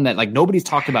 that's one that nobody's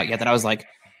talked about yet that I was like,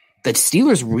 the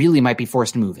Steelers really might be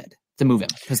forced to move him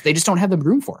because they just don't have the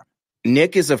room for him.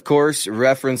 Nick is, of course,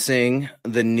 referencing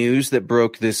the news that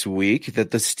broke this week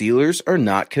that the Steelers are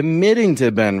not committing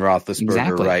to Ben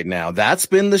Roethlisberger right now. That's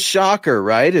been the shocker,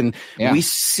 right? And we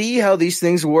see how these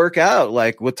things work out,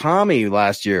 like with Tommy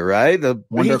last year, right? The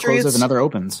one door closes, another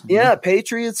opens. Yeah,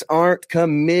 Patriots aren't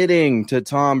committing to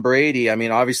Tom Brady. I mean,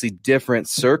 obviously different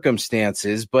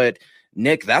circumstances, but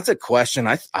Nick, that's a question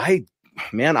I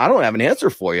don't have an answer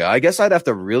for you. I guess I'd have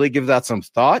to really give that some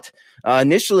thought.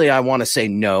 Initially, I want to say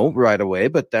no right away,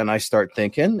 but then I start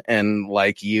thinking, and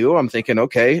like you, I'm thinking,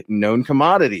 okay, known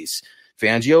commodities.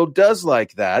 Fangio does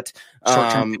like that.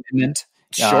 Short-term commitment.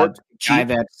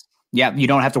 You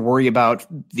don't have to worry about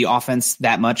the offense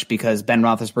that much because Ben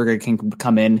Roethlisberger can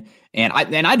come in. And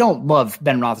I don't love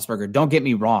Ben Roethlisberger. Don't get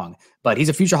me wrong, but he's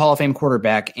a future Hall of Fame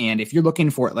quarterback. And if you're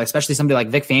looking for, especially somebody like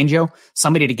Vic Fangio,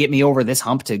 somebody to get me over this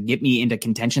hump to get me into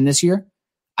contention this year,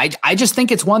 I just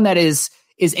think it's one that is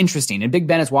interesting. And Big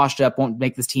Ben is washed up, won't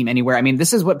make this team anywhere. I mean,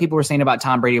 this is what people were saying about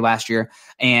Tom Brady last year.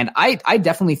 And I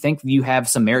definitely think you have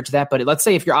some merit to that. But let's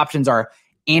say if your options are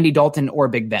Andy Dalton or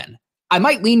Big Ben, I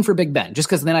might lean for Big Ben just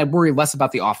because then I worry less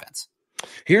about the offense.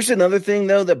 Here's another thing,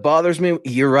 though, that bothers me.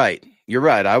 You're right.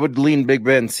 I would lean Big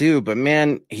Ben, too. But,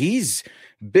 man,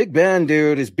 Big Ben,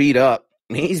 dude, is beat up.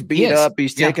 He's beat up.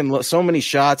 He's taken so many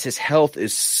shots. His health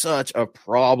is such a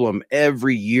problem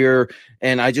every year.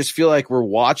 And I just feel like we're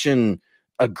watching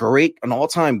an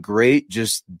all-time great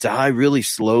just die really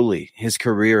slowly, his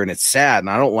career. And it's sad. And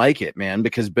I don't like it, man,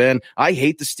 because Ben, I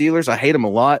hate the Steelers. I hate them a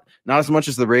lot. Not as much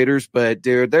as the Raiders, but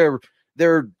dude,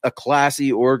 they're a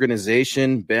classy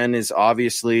organization. Ben is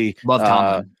obviously love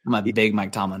Tomlin. I'm a big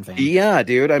Mike Tomlin fan. Yeah,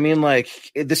 dude. I mean, the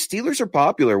Steelers are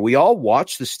popular. We all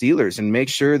watch the Steelers and make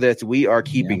sure that we are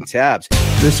keeping tabs.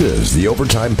 This is the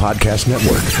Overtime Podcast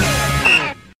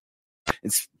Network.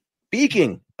 And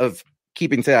speaking of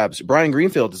keeping tabs, Brian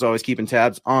Greenfield is always keeping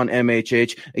tabs on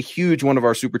MHH, a huge one of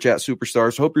our Super Chat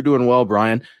superstars. Hope you're doing well,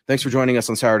 Brian. Thanks for joining us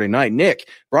on Saturday night. Nick,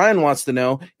 Brian wants to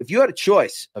know, if you had a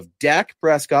choice of Dak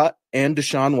Prescott and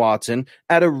Deshaun Watson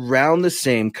at around the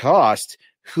same cost,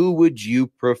 who would you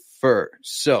prefer?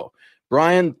 So,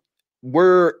 Brian,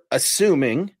 we're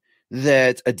assuming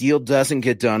that a deal doesn't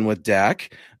get done with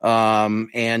Dak,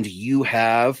 and you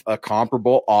have a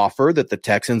comparable offer that the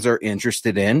Texans are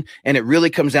interested in, and it really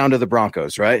comes down to the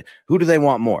Broncos, right? Who do they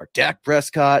want more, Dak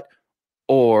Prescott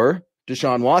or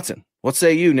Deshaun Watson? What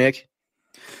say you, Nick?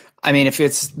 I mean, if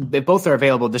both are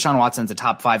available, Deshaun Watson's a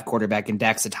top 5 quarterback and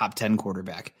Dak's a top 10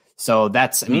 quarterback. So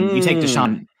you take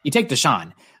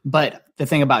Deshaun. But the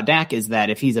thing about Dak is that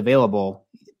if he's available,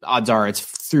 odds are it's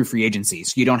through free agency.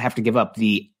 So you don't have to give up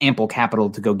the ample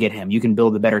capital to go get him. You can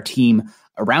build a better team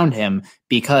around him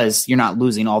because you're not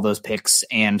losing all those picks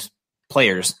and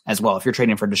players as well if you're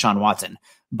trading for Deshaun Watson.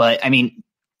 But I mean,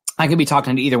 I could be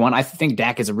talking to either one. I think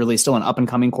Dak is still an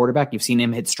up-and-coming quarterback. You've seen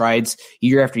him hit strides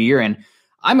year after year. And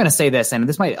I'm going to say this, and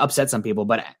this might upset some people,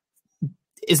 but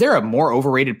is there a more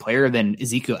overrated player than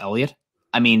Ezekiel Elliott?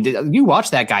 I mean, you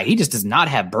watch that guy. He just does not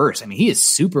have burst. I mean, he is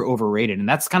super overrated. And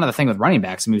that's kind of the thing with running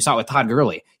backs. I mean, we saw it with Todd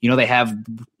Gurley. They have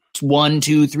 1,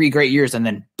 2, 3 great years and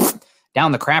then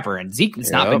down the crapper. And Zeke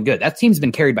has not been good. That team's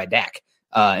been carried by Dak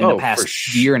in the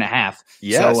past year and a half.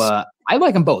 Yes. So I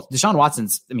like them both. Deshaun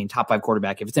Watson's, top 5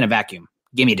 quarterback. If it's in a vacuum,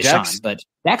 give me Deshaun. But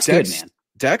Dak's good, man.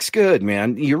 Dak's good,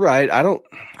 man. You're right.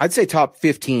 I'd say top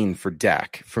 15 for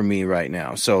Dak for me right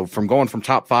now. So going from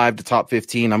top 5 to top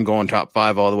 15, I'm going top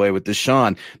 5 all the way with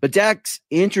Deshaun. But Dak's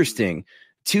interesting.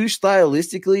 2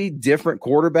 stylistically different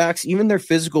quarterbacks, even their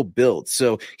physical builds.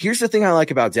 So here's the thing I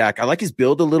like about Dak. I like his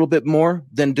build a little bit more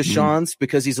than Deshaun's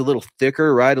because he's a little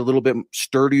thicker, right? A little bit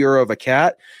sturdier of a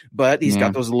cat, but he's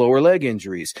got those lower leg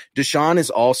injuries. Deshaun is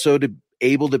also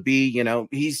able to be,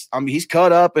 he's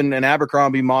cut up in an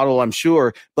Abercrombie model, I'm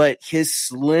sure, but his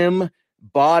slim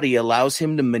body allows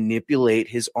him to manipulate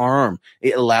his arm.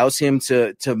 It allows him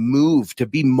to move, to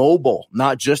be mobile,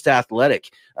 not just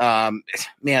athletic.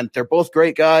 Man, they're both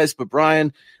great guys, but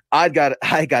Brian, I got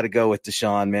to go with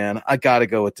Deshaun, man. I got to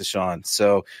go with Deshaun.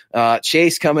 So,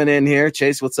 Chase coming in here.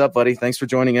 Chase, what's up, buddy? Thanks for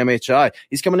joining MHI.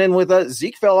 He's coming in with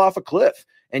Zeke fell off a cliff.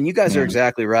 And you guys are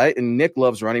exactly right. And Nick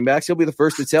loves running backs. He'll be the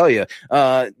first to tell you.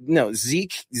 No,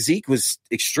 Zeke was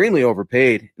extremely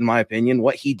overpaid, in my opinion.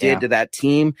 What he did to that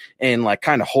team and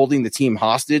kind of holding the team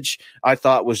hostage, I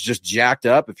thought was just jacked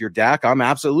up. If you're Dak, I'm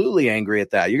absolutely angry at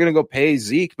that. You're going to go pay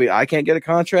Zeke, but I can't get a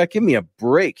contract. Give me a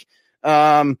break.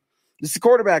 It's the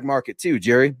quarterback market too,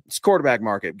 Jerry. It's quarterback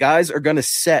market. Guys are going to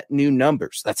set new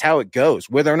numbers. That's how it goes.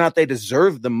 Whether or not they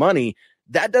deserve the money,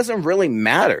 that doesn't really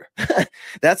matter.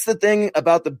 That's the thing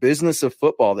about the business of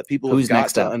football that people have got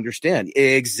to understand.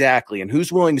 Exactly. And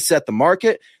who's willing to set the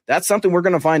market? That's something we're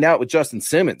going to find out with Justin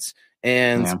Simmons.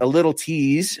 And a little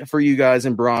tease for you guys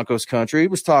in Broncos country.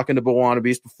 Was talking to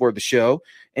Bawannabes before the show.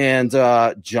 And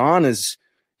John's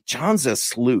a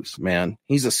sleuth, man.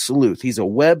 He's a sleuth. He's a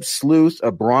web sleuth,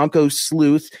 a Broncos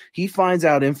sleuth. He finds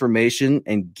out information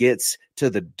and gets to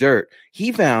the dirt.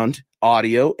 He found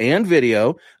audio and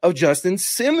video of Justin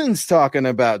Simmons talking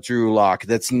about Drew Lock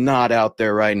that's not out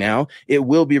there right now. It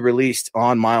will be released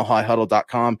on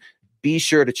milehighhuddle.com. Be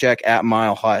sure to check at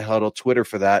Mile High Huddle Twitter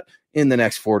for that in the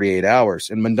next 48 hours.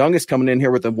 And Mundungus coming in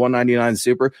here with a 199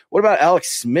 super. What about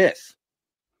Alex Smith?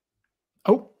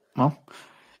 Oh, well,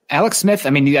 Alex Smith,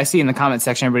 I see in the comment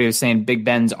section, everybody was saying Big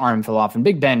Ben's arm fell off, and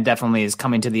Big Ben definitely is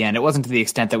coming to the end. It wasn't to the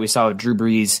extent that we saw with Drew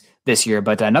Brees this year,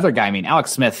 but another guy,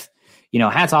 Alex Smith,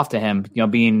 hats off to him,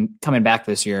 coming back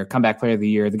this year, comeback player of the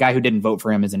year. The guy who didn't vote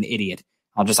for him is an idiot.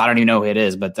 I don't even know who it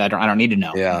is, but I don't need to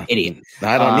know. Yeah. Idiot.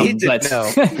 I don't need to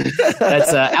know.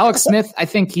 That's Alex Smith. I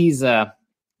think he's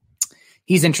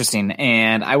interesting,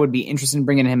 and I would be interested in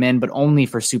bringing him in, but only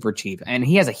for super cheap. And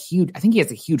he has a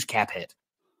huge cap hit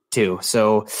too.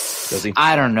 So does he?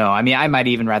 I don't know. I might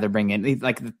even rather bring in,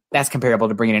 that's comparable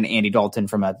to bringing in Andy Dalton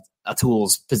from a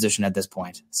tools position at this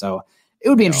point. So it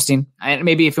would be interesting. And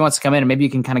maybe if he wants to come in, and maybe you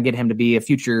can kind of get him to be a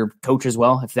future coach as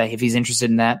well, if he's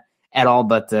interested in that at all.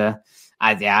 But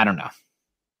I don't know.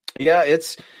 Yeah,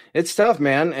 it's tough,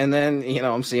 man. And then,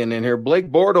 I'm seeing in here,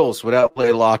 Blake Bortles would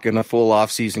outplay Locke in a full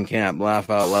off-season camp.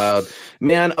 Laugh out loud.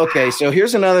 Man, okay, so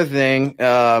here's another thing.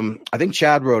 I think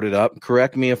Chad wrote it up.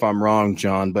 Correct me if I'm wrong,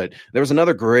 John, but there was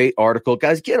another great article.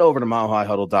 Guys, get over to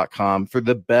milehighhuddle.com for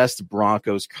the best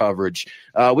Broncos coverage.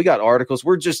 We got articles.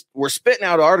 We're spitting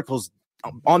out articles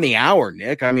on the hour,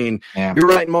 Nick. You're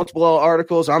writing multiple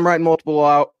articles. I'm writing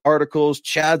multiple articles.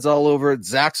 Chad's all over it.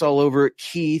 Zach's all over it.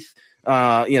 Keith,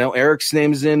 Eric's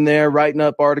name's in there, writing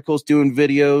up articles, doing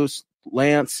videos.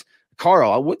 Lance,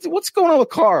 Carl, what's going on with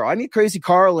Carl? I need crazy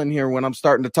Carl in here when I'm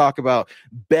starting to talk about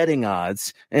betting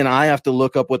odds, and I have to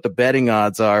look up what the betting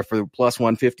odds are for plus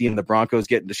 150 and the Broncos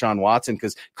getting Deshaun Watson,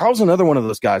 because Carl's another one of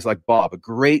those guys like Bob, a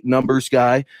great numbers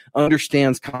guy,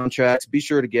 understands contracts. Be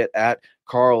sure to get at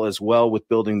Carl as well with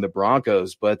building the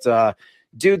Broncos. But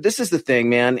dude, this is the thing,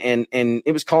 man. And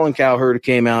it was Colin Cowherd who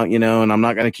came out, and I'm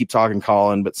not going to keep talking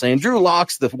Colin, but saying Drew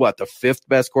Lock's the 5th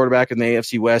best quarterback in the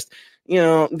AFC West.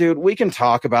 Dude, we can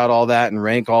talk about all that and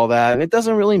rank all that, and it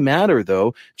doesn't really matter,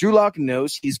 though. Drew Lock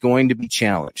knows he's going to be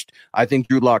challenged. I think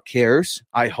Drew Lock cares.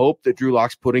 I hope that Drew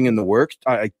Lock's putting in the work.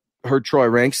 I heard Troy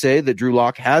Rank say that Drew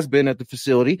Lock has been at the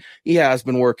facility. He has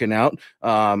been working out.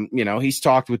 He's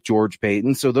talked with George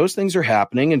Payton. So those things are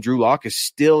happening, and Drew Lock is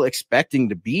still expecting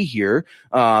to be here.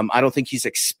 I don't think he's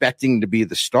expecting to be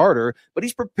the starter, but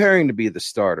he's preparing to be the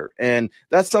starter. And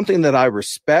that's something that I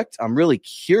respect. I'm really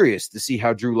curious to see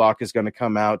how Drew Lock is going to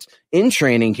come out in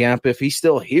training camp if he's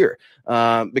still here.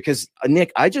 Because,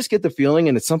 Nick, I just get the feeling,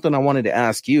 and it's something I wanted to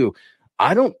ask you,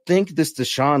 I don't think this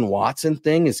Deshaun Watson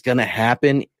thing is going to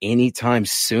happen anytime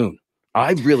soon.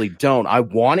 I really don't. I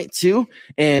want it to,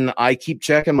 and I keep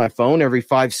checking my phone every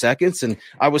 5 seconds. And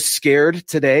I was scared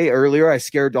today earlier. I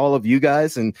scared all of you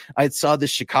guys, and I saw the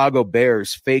Chicago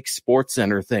Bears fake Sports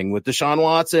Center thing with Deshaun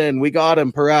Watson. We got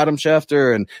him per Adam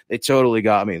Schefter, and they totally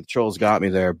got me. The trolls got me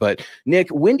there. But Nick,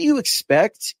 when do you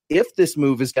expect, if this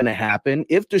move is going to happen,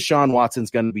 if Deshaun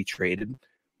Watson's going to be traded,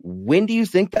 when do you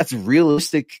think that's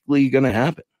realistically going to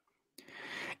happen?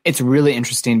 It's really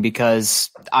interesting because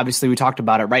obviously we talked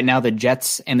about it. Right now, the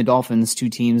Jets and the Dolphins, two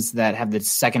teams that have the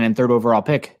second and third overall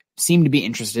pick, seem to be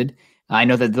interested. I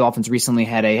know that the Dolphins recently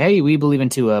had hey, we believe in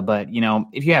Tua, but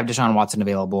if you have Deshaun Watson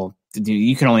available,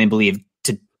 you can only believe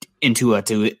in Tua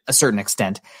to a certain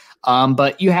extent.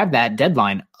 But you have that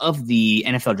deadline of the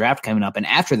NFL draft coming up, and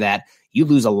after that, you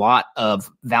lose a lot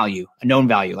of value, a known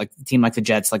value, like a team like the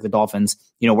Jets, like the Dolphins.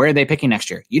 Where are they picking next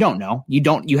year? You don't know.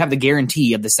 You have the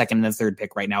guarantee of the second and the third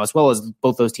pick right now, as well as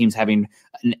both those teams having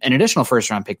an additional first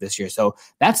round pick this year. So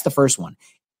that's the first one.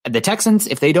 The Texans,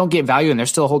 if they don't get value and they're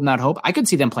still holding out hope, I could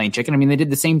see them playing chicken. I mean, they did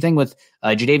the same thing with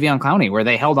Jadeveon Clowney, where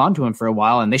they held on to him for a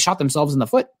while and they shot themselves in the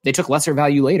foot. They took lesser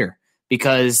value later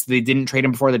because they didn't trade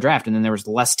him before the draft. And then there was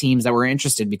less teams that were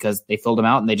interested because they filled him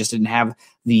out and they just didn't have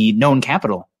the known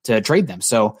capital to trade them.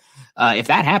 So if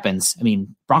that happens, I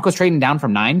mean, Broncos trading down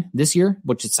from 9 this year,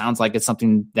 which it sounds like it's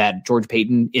something that George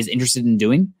Paton is interested in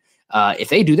doing. If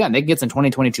they do that and they get some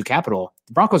 2022 capital,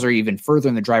 the Broncos are even further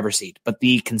in the driver's seat. But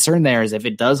the concern there is if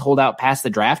it does hold out past the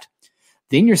draft,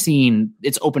 then you're seeing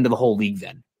it's open to the whole league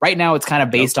then. Right now, it's kind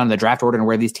of based on the draft order and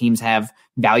where these teams have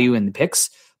value in the picks.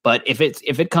 But if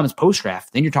it comes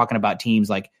post-draft, then you're talking about teams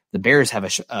like the Bears have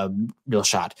a real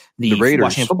shot. The Raiders.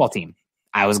 Washington football team.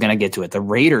 I was going to get to it. The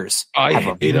Raiders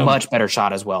have a much better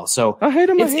shot as well. So I hate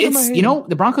them.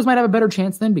 The Broncos might have a better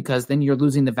chance then because then you're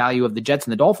losing the value of the Jets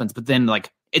and the Dolphins. But then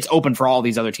it's open for all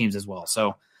these other teams as well.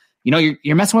 So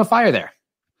you're messing with fire there.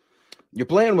 You're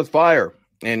playing with fire,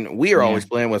 and we are always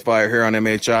playing with fire here on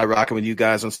MHI, rocking with you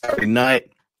guys on Saturday night.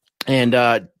 And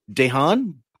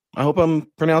Dehan, I hope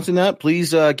I'm pronouncing that.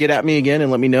 Please get at me again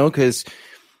and let me know because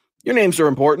your names are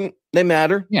important. They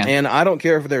matter. Yeah. And I don't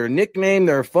care if they're a nickname,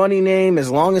 they're a funny name. As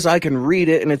long as I can read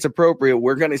it and it's appropriate,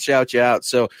 we're going to shout you out.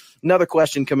 So another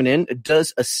question coming in.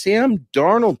 Does a Sam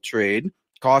Darnold trade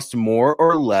cost more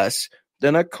or less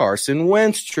than a Carson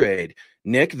Wentz trade?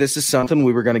 Nick, this is something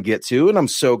we were going to get to, and I'm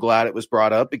so glad it was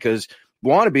brought up because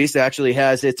Wannabeast actually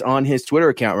has it on his Twitter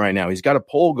account right now. He's got a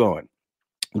poll going.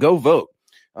 Go vote.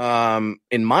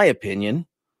 In my opinion,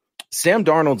 Sam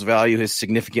Darnold's value has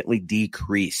significantly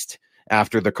decreased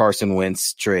after the Carson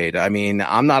Wentz trade. I mean,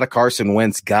 I'm not a Carson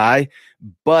Wentz guy,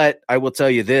 but I will tell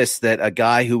you this, that a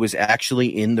guy who was actually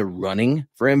in the running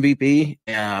for MVP,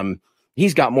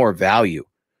 he's got more value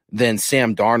than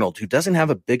Sam Darnold, who doesn't have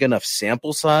a big enough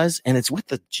sample size, and it's with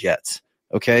the Jets.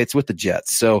 Okay, it's with the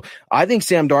Jets. So I think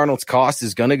Sam Darnold's cost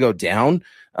is going to go down.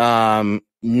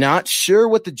 Not sure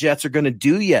what the Jets are going to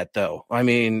do yet, though. I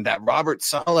mean, that Robert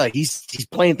Saleh, he's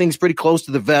playing things pretty close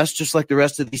to the vest, just like the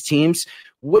rest of these teams.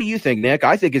 What do you think, Nick?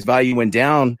 I think his value went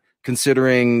down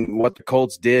considering what the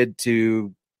Colts did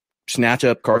to snatch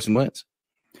up Carson Wentz.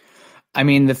 I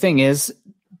mean, the thing is,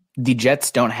 the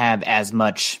Jets don't have as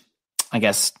much, I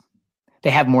guess, they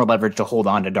have more leverage to hold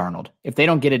on to Darnold. If they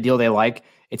don't get a deal they like,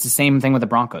 it's the same thing with the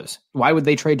Broncos. Why would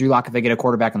they trade Drew Lock if they get a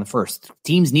quarterback in the first?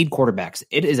 Teams need quarterbacks.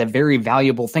 It is a very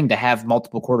valuable thing to have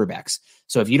multiple quarterbacks.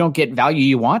 So if you don't get value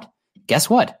you want, guess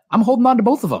what? I'm holding on to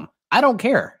both of them. I don't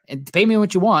care. Pay me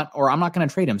what you want, or I'm not going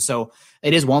to trade him. So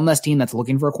it is one less team that's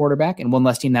looking for a quarterback and one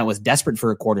less team that was desperate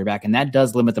for a quarterback, and that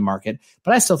does limit the market.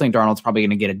 But I still think Darnold's probably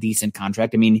going to get a decent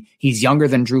contract. I mean, he's younger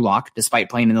than Drew Lock, despite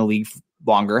playing in the league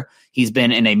longer. He's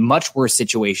been in a much worse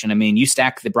situation. I mean, you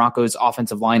stack the Broncos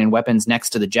offensive line and weapons next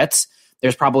to the Jets.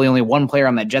 There's probably only one player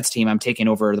on that Jets team I'm taking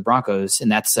over the Broncos,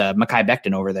 and that's Mekhi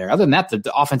Becton over there. Other than that,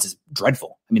 the offense is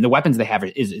dreadful. I mean, the weapons they have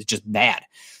is just bad.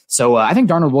 So I think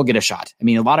Darnold will get a shot. I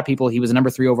mean, a lot of people, he was a number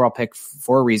 3 overall pick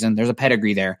for a reason. There's a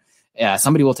pedigree there.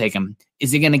 Somebody will take him.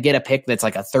 Is he going to get a pick that's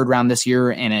like a third round this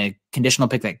year and a conditional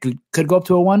pick that could go up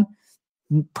to a 1?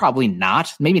 Probably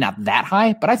not. Maybe not that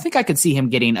high, but I think I could see him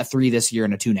getting a 3 this year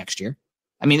and a 2 next year.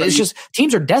 I mean, it's just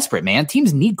teams are desperate, man.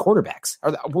 Teams need quarterbacks.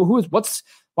 What's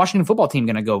Washington football team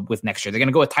going to go with next year? They're going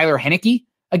to go with Tyler Heineke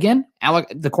again,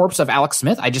 the corpse of Alex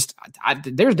Smith.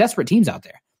 There's desperate teams out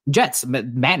there. Jets,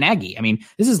 Matt Nagy. I mean,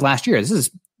 this is last year. This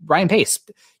is Ryan Pace.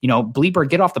 Bleeper,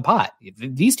 get off the pot.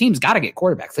 These teams got to get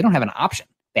quarterbacks. They don't have an option.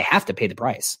 They have to pay the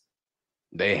price.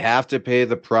 They have to pay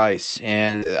the price,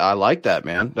 and I like that,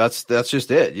 man. That's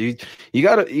just it. You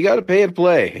gotta pay to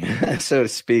play, so to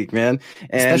speak, man.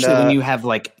 And, especially when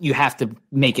you have to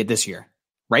make it this year.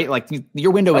 right? Like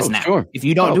your window is now. Sure. If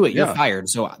you don't do it, you're fired.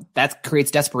 So that creates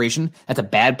desperation. That's a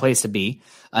bad place to be.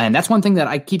 And that's one thing that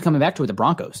I keep coming back to with the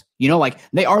Broncos. Like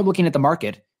they are looking at the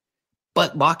market,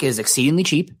 but Locke is exceedingly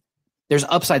cheap. There's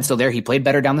upside still there. He played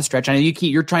better down the stretch. I know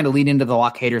you're trying to lead into the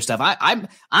Locke hater stuff.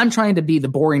 I'm trying to be the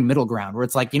boring middle ground where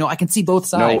it's like, I can see both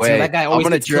sides. No way. That guy always I'm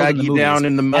going to drag you down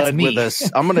in the mud with us.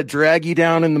 I'm going to drag you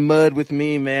down in the mud with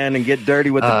me, man, and get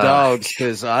dirty with the dogs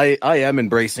because I am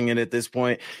embracing it at this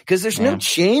point because there's no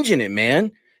change in it,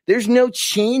 man. There's no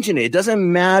change in it. It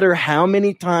doesn't matter how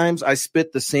many times I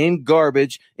spit the same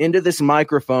garbage into this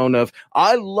microphone of,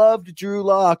 I loved Drew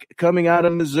Lock coming out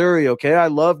of Missouri, okay? I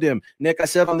loved him. Nick, I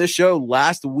said on this show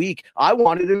last week, I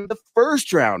wanted him in the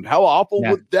first round. How awful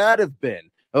would that have been?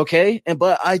 Okay?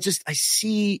 But I'm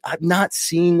not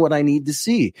seeing what I need to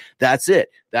see. That's it.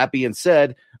 That being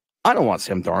said, I don't want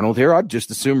Sam Darnold here. I'd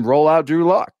just assume roll out Drew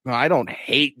Lock. I don't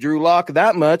hate Drew Lock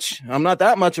that much. I'm not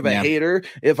that much of a hater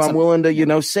if I'm willing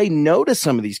to, say no to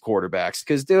some of these quarterbacks.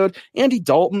 Because, dude, Andy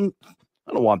Dalton,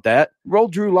 I don't want that. Roll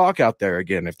Drew Lock out there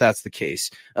again if that's the case.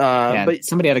 But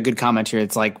somebody had a good comment here.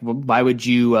 It's like, why would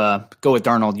you go with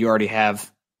Darnold? You already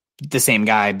have the same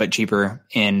guy, but cheaper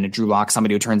in Drew Lock,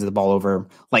 somebody who turns the ball over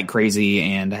like crazy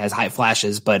and has high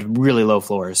flashes, but really low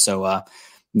floors. So,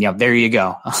 there you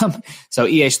go. So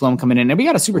EA Shalom coming in, and we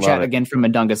got a super chat again from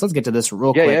Madungus. Let's get to this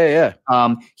real quick.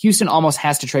 Yeah. Houston almost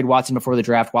has to trade Watson before the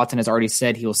draft. Watson has already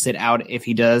said he will sit out if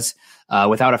he does.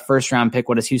 Without a first round pick,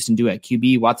 what does Houston do at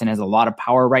QB? Watson has a lot of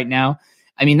power right now.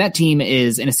 I mean, that team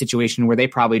is in a situation where they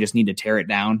probably just need to tear it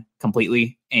down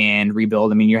completely and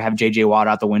rebuild. I mean, you have JJ Watt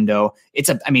out the window.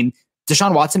 Deshaun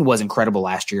Watson was incredible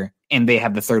last year, and they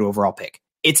have the 3rd overall pick.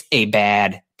 It's a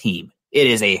bad team. It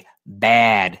is a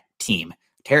bad team.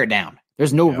 Tear it down.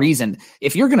 There's no reason.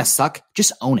 If you're going to suck,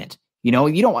 just own it. You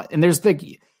don't want, and there's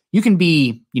you can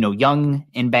be, young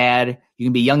and bad. You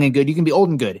can be young and good. You can be old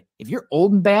and good. If you're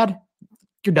old and bad,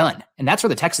 you're done. And that's where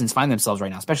the Texans find themselves right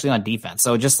now, especially on defense.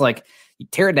 So just like you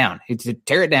tear it down.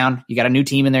 Tear it down. You got a new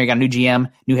team in there. You got a new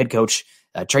GM, new head coach,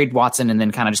 trade Watson, and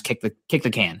then kind of just kick the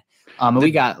can.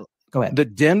 Go ahead. The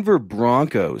Denver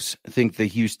Broncos think the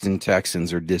Houston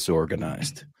Texans are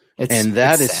disorganized.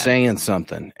 That is saying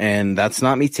something. And that's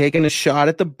not me taking a shot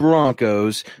at the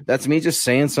Broncos. That's me just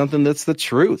saying something that's the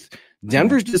truth.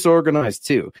 Denver's disorganized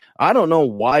too. I don't know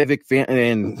why Vic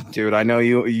and dude, I know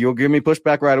you'll give me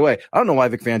pushback right away. I don't know why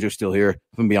Vic Fangio's still here. If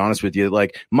I'm gonna be honest with you,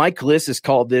 like Mike Kliss has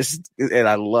called this, and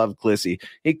I love Klissy.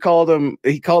 He called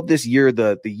this year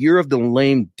the year of the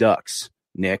lame ducks.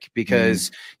 Nick, because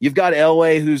you've got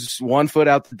Elway who's 1 foot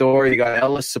out the door. You got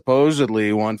Ellis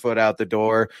supposedly 1 foot out the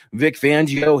door. Vic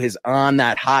Fangio is on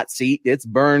that hot seat. It's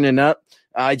burning up.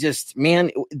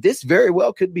 This very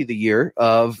well could be the year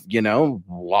of,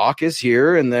 Locke is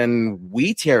here and then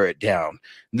we tear it down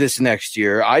this next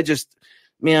year.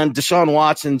 Deshaun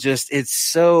Watson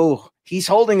he's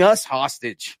holding us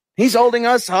hostage. He's holding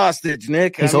us hostage,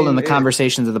 Nick. He's holding the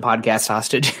conversations of the podcast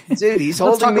hostage. Dude, he's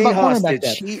holding me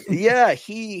hostage.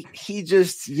 He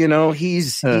just,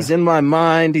 he's in my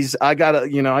mind. I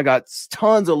got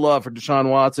tons of love for Deshaun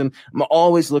Watson. I'm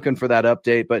always looking for that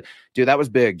update, but dude, that was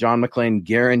big. John McClain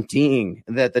guaranteeing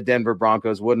that the Denver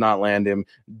Broncos would not land him.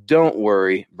 Don't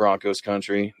worry, Broncos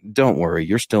country. Don't worry.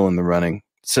 You're still in the running.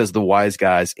 Says the wise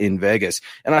guys in Vegas.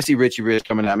 And I see Richie Rich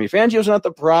coming at me. Fangio's not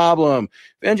the problem.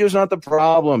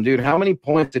 Dude, how many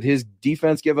points did his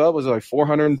defense give up? Was it like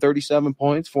 437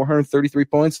 points, 433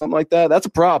 points, something like that? That's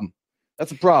a problem. But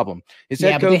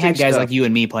they had guys like you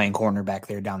and me playing cornerback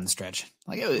there down the stretch.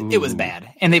 Like it was bad.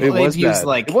 And they've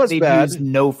used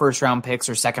no first round picks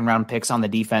or second round picks on the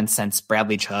defense since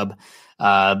Bradley Chubb.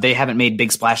 They haven't made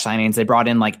big splash signings. They brought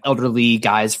in like elderly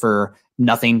guys for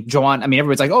nothing.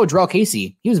 Everybody's like, oh, Jarrell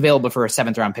Casey. He was available for a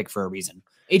 7th round pick for a reason.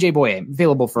 AJ Boye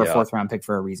available for a 4th round pick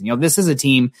for a reason. This is a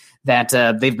team that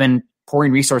they've been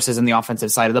pouring resources in the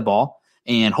offensive side of the ball.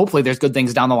 And hopefully there's good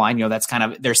things down the line. That's kind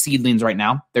of their seedlings right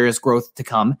now. There is growth to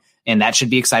come, and that should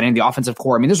be exciting. The offensive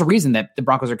core. There's a reason that the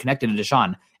Broncos are connected to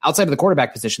Deshaun. Outside of the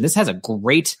quarterback position, this has a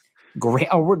great we're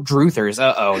Druthers.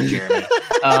 Jeremy.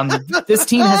 This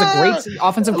team has a great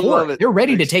offensive core. They're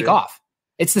ready to take off.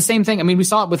 It's the same thing. We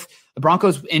saw it with the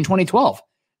Broncos in 2012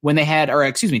 when they had,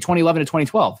 2011 to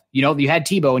 2012. You had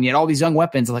Tebow and you had all these young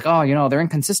weapons. Like, they're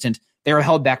inconsistent. They were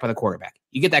held back by the quarterback.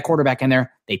 You get that quarterback in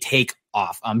there, they take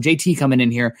off. JT coming in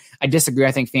here. I disagree.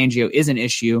 I think Fangio is an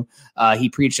issue. He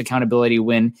preached accountability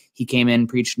when he came in,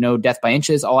 preached no death by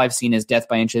inches. All I've seen is death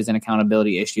by inches and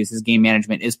accountability issues. His game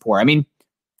management is poor.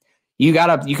 You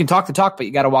can talk the talk, but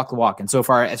you got to walk the walk. And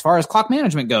as far as clock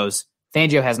management goes,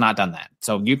 Fangio has not done that.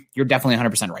 So you're definitely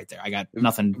 100% right there. I got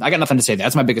nothing to say there.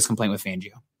 That's my biggest complaint with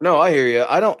Fangio. No, I hear you.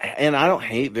 I don't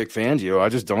hate Vic Fangio. I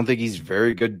just don't think he's a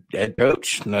very good head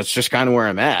coach. And that's just kind of where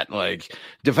I'm at. Like,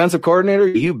 defensive coordinator,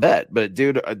 you bet. But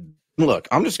dude, look,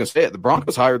 I'm just gonna say it. The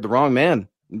Broncos hired the wrong man,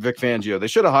 Vic Fangio. They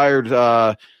should have hired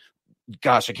I'm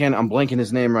blanking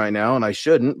his name right now, and I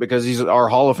shouldn't, because he's our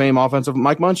Hall of Fame offensive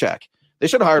Mike Munchak. They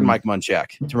should have hired Mike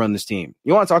Munchak to run this team.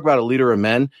 You want to talk about a leader of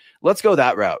men? Let's go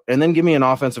that route. And then give me an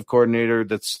offensive coordinator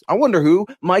I wonder who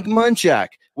Mike Munchak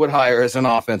would hire as an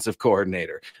offensive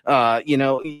coordinator.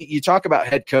 You talk about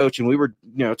head coach, and we were,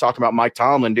 talking about Mike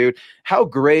Tomlin, dude. How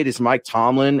great is Mike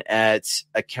Tomlin at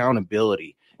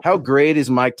accountability? How great is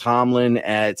Mike Tomlin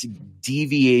at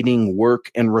deviating work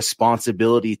and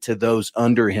responsibility to those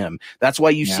under him? That's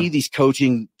why you see these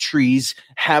coaching trees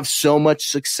have so much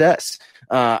success.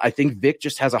 I think Vic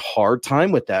just has a hard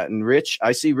time with that. And Rich,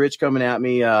 I see Rich coming at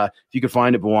me. If you could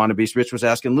find it, Beast. Rich was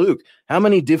asking Luke, how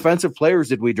many defensive players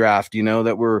did we draft,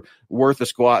 that were worth a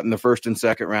squat in the first and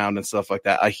second round and stuff like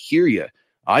that? I hear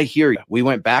you. We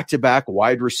went back-to-back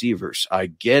wide receivers. I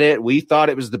get it. We thought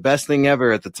it was the best thing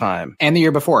ever at the time. And the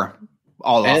year before,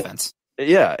 offense.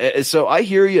 Yeah. So I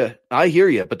hear you.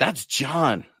 But that's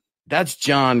John.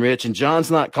 Rich. And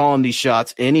John's not calling these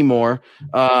shots anymore.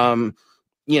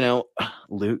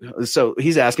 Luke. So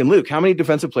he's asking Luke, how many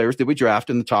defensive players did we draft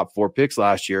in the top 4 picks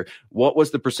last year? What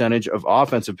was the percentage of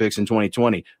offensive picks in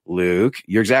 2020? Luke,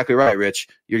 you're exactly right, Rich.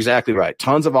 You're exactly right.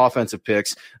 Tons of offensive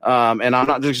picks. And I'm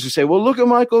not just going to say, well, look at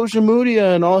Michael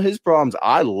Jamudia and all his problems.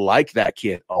 I like that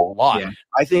kid a lot. Yeah.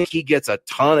 I think he gets a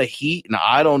ton of heat, and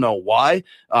I don't know why.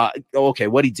 Okay,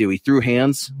 what'd he do? He threw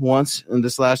hands once in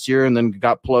this last year and then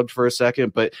got plugged for a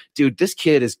second. But, dude, this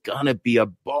kid is going to be a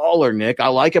baller, Nick. I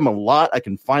like him a lot. I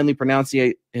can finally pronounce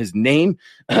his name.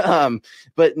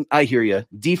 But I hear you.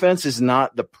 Defense is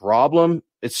not the problem.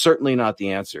 It's certainly not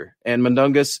the answer. And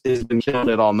Mundungus has been killing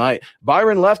it all night.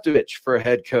 Byron Leftwich for a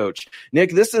head coach.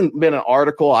 Nick, this has been an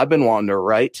article I've been wanting to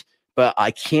write, but I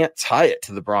can't tie it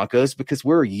to the Broncos because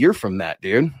we're a year from that,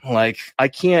 dude. Like, I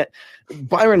can't.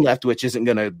 Byron Leftwich isn't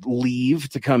going to leave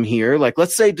to come here. Like,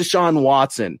 let's say Deshaun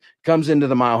Watson comes into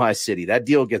the Mile High City. That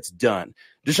deal gets done.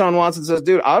 Deshaun Watson says,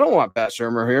 dude, I don't want Pat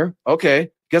Shurmur here.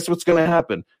 Okay, guess what's going to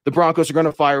happen? The Broncos are going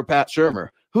to fire Pat Shurmur.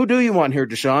 Who do you want here,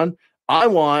 Deshaun? I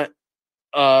want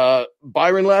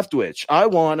Byron Leftwich. I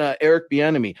want Eric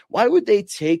Bieniemy. Why would they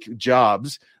take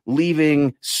jobs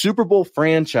leaving Super Bowl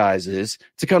franchises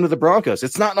to come to the Broncos?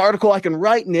 It's not an article I can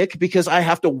write, Nick, because I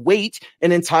have to wait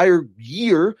an entire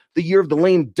year, the year of the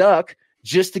lame duck,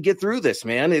 just to get through this,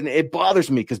 man. And it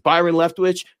bothers me because Byron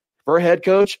Leftwich for a head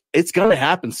coach, it's going to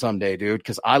happen someday, dude,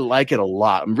 because I like it a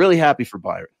lot. I'm really happy for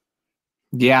Byron.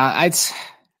 Yeah, I just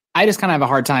kind of have a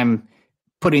hard time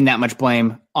putting that much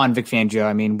blame on Vic Fangio.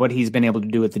 I mean, what he's been able to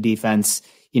do with the defense,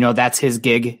 that's his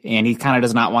gig, and he kind of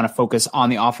does not want to focus on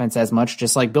the offense as much,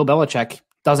 just like Bill Belichick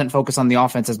doesn't focus on the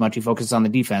offense as much. He focuses on the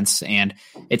defense, and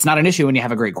it's not an issue when you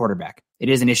have a great quarterback. It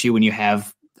is an issue when you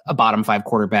have a bottom 5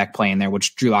 quarterback playing there,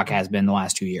 which Drew Lock has been the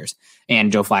last 2 years,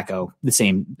 and Joe Flacco the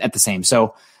same.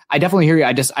 So I definitely hear you.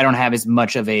 I don't have as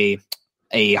much of a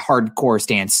hardcore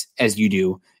stance as you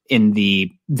do in the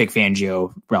Vic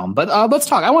Fangio realm. But let's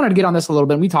talk. I wanted to get on this a little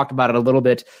bit. We talked about it a little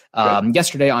bit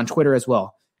yesterday on Twitter as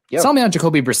well. Yep. Tell me on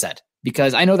Jacoby Brissett,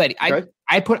 because I know that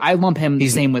I lump him the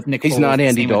same with Nick. He's Foles, not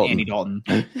Andy Dalton. Andy Dalton.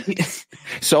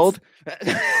 Sold?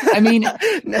 I mean,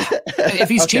 if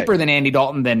he's cheaper than Andy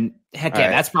Dalton, then heck yeah,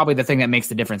 that's probably the thing that makes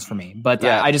the difference for me. But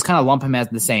I just kind of lump him as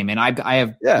the same. And I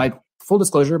have my full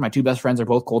disclosure, my 2 best friends are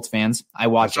both Colts fans. I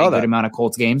watch a good amount of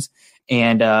Colts games.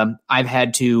 And I've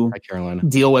had to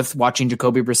deal with watching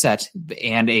Jacoby Brissett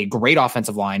and a great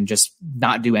offensive line just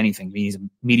not do anything. He's a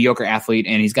mediocre athlete,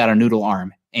 and he's got a noodle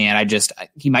arm. And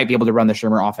he might be able to run the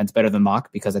Shurmur offense better than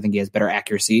Mock because I think he has better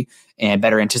accuracy and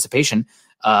better anticipation.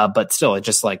 But still, it's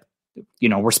just like,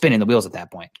 we're spinning the wheels at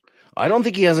that point. I don't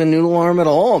think he has a noodle arm at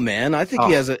all, man. I think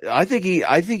I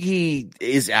think he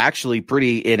is actually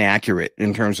pretty inaccurate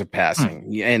in terms of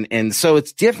passing. And so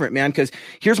it's different, man, because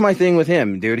here's my thing with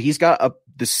him, dude. He's got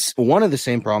one of the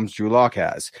same problems Drew Lock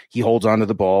has. He holds onto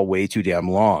the ball way too damn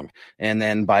long. And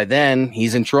then by then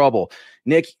he's in trouble.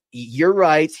 Nick, you're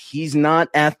right. He's not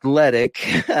athletic,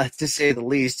 to say the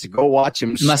least. Go watch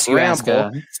him unless scramble. You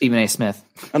ask Stephen A. Smith.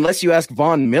 Unless you ask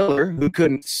Von Miller, who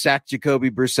couldn't sack Jacoby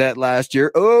Brissett last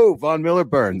year. Oh, Von Miller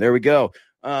burned. There we go.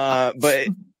 But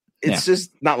it's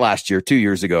just not last year, 2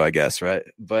 years ago, I guess, right?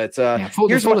 But full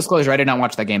disclosure, I did not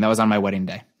watch that game. That was on my wedding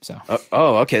day. So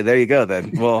okay, there you go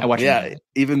then. Well, yeah,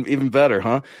 even better,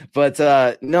 huh? But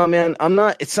no, man,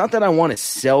 it's not that I want to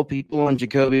sell people on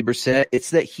Jacoby Brissett.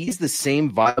 It's that he's the same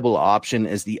viable option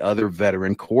as the other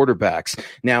veteran quarterbacks.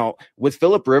 Now, with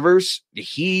Phillip Rivers,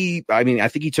 I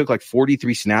think he took like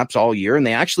 43 snaps all year, and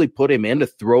they actually put him in to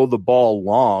throw the ball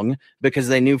long because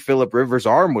they knew Phillip Rivers'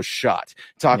 arm was shot.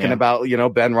 Talking about,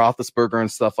 Ben Roethlisberger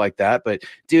and stuff like that. But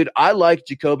dude, I like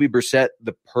Jacoby Brissett,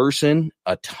 the person,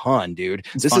 a ton, dude.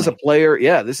 This is a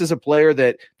player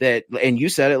that, and you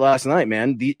said it last night,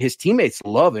 man, his teammates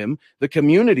love him. The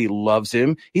community loves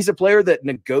him. He's a player that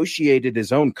negotiated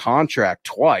his own contract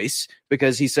twice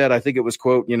because he said, I think it was,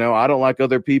 quote, I don't like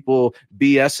other people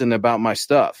BSing about my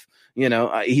stuff.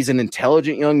 He's an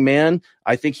intelligent young man.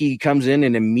 I think he comes in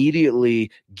and immediately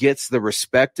gets the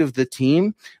respect of the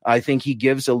team. I think he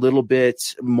gives a little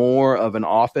bit more of an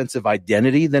offensive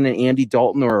identity than an Andy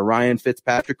Dalton or a Ryan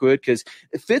Fitzpatrick would, because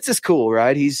Fitz is cool,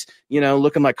 right? He's,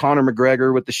 looking like Conor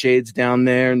McGregor with the shades down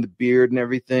there and the beard and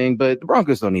everything. But the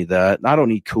Broncos don't need that. I don't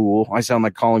need cool. I sound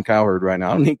like Colin Cowherd right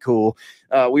now. I don't need cool.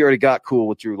 We already got cool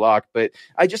with Drew Lock, but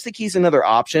I just think he's another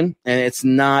option, and it's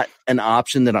not an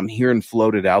option that I'm hearing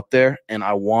floated out there. And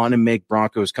I want to make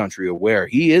Broncos country aware.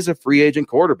 He is a free agent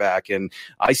quarterback, and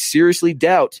I seriously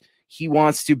doubt he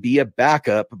wants to be a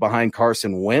backup behind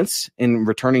Carson Wentz in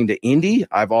returning to Indy.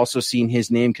 I've also seen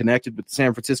his name connected with the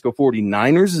San Francisco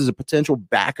 49ers as a potential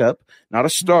backup, not a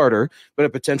starter, but a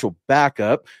potential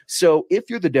backup. So if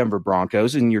you're the Denver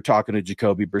Broncos and you're talking to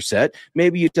Jacoby Brissett,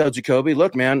 maybe you tell Jacoby,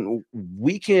 look, man,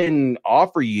 we can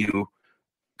offer you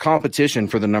competition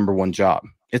for the number one job.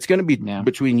 It's going to be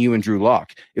between you and Drew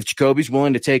Lock. If Jacoby's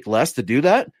willing to take less to do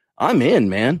that, I'm in,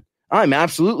 man. I'm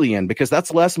absolutely in, because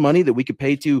that's less money that we could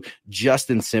pay to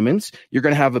Justin Simmons. You're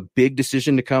going to have a big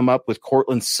decision to come up with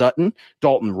Cortland Sutton,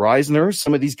 Dalton Reisner,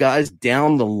 some of these guys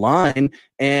down the line.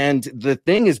 And the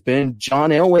thing has been, John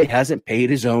Elway hasn't paid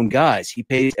his own guys. He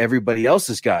pays everybody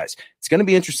else's guys. It's going to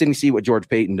be interesting to see what George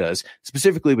Payton does,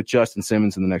 specifically with Justin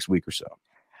Simmons in the next week or so.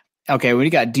 Okay, we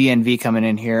got DNV coming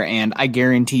in here, and I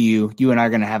guarantee you and I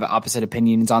are going to have opposite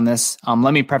opinions on this.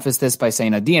 Let me preface this by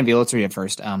saying, DNV, let's read it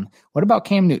first. What about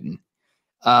Cam Newton?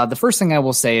 The first thing I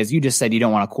will say is, you just said you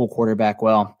don't want a cool quarterback.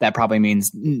 Well, that probably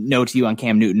means no to you on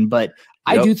Cam Newton, but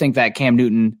I do think that Cam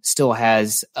Newton still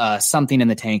has something in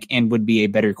the tank and would be a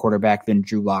better quarterback than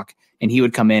Drew Lock, and he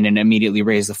would come in and immediately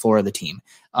raise the floor of the team.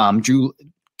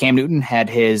 Cam Newton had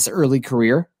his early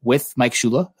career with Mike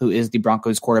Shula, who is the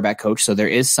Broncos quarterback coach. So there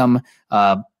is some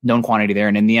known quantity there.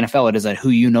 And in the NFL, it is a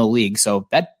who-you-know league. So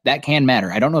that can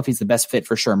matter. I don't know if he's the best fit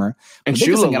for Shermer. And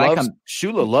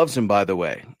Shula loves him, by the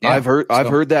way. Yeah, I've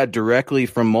heard that directly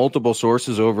from multiple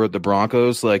sources over at the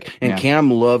Broncos.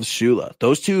 Cam loves Shula.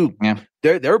 Those two,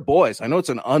 they're boys. I know it's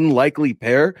an unlikely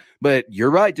pair, but you're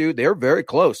right, dude. They're very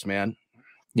close, man.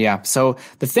 Yeah. So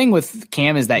the thing with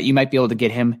Cam is that you might be able to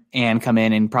get him and come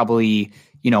in and probably,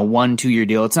 1-2 year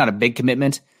deal. It's not a big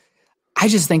commitment. I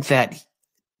just think that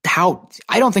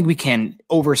I don't think we can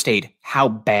overstate how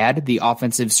bad the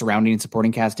offensive surrounding and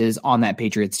supporting cast is on that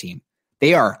Patriots team.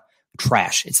 They are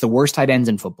trash. It's the worst tight ends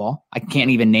in football. I can't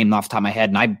even name them off the top of my head.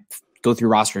 And I go through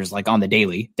rosters like on the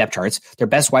daily depth charts. Their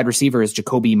best wide receiver is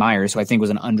Jacoby Myers, who I think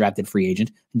was an undrafted free agent.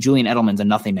 Julian Edelman's a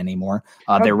nothing anymore.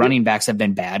 Their running backs have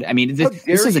been bad. I mean, this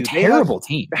is a terrible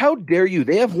team. How dare you?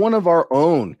 They have one of our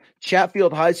own,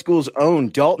 Chatfield High School's own,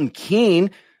 Dalton Keene,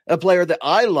 a player that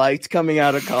I liked coming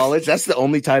out of college. That's the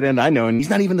only tight end I know. And he's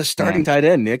not even the starting tight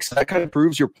end, Nick. So that kind of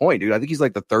proves your point, dude. I think he's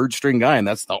like the third string guy, and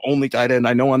that's the only tight end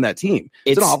I know on that team.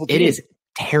 It's an awful team. It is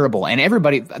terrible. And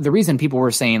everybody, the reason people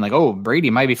were saying like, oh, Brady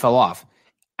maybe fell off,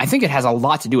 I think it has a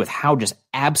lot to do with how just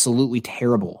absolutely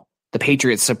terrible the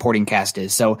Patriots supporting cast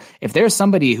is. So if there's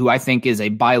somebody who I think is a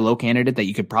buy low candidate that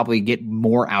you could probably get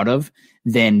more out of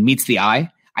than meets the eye,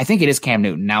 I think it is Cam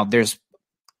Newton. Now there's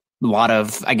a lot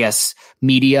of, I guess,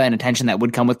 media and attention that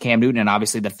would come with Cam Newton. And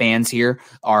obviously the fans here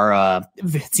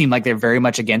seem like they're very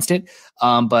much against it.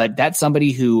 But that's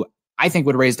somebody who I think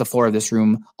would raise the floor of this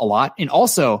room a lot. And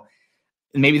also,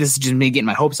 maybe this is just me getting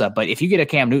my hopes up, but if you get a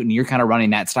Cam Newton, you're kind of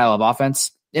running that style of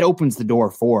offense. It opens the door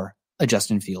for a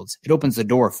Justin Fields. It opens the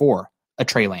door for a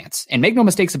Trey Lance. And make no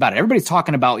mistakes about it. Everybody's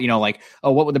talking about,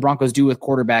 what would the Broncos do with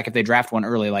quarterback if they draft one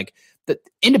early? Like, the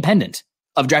independent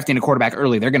of drafting a quarterback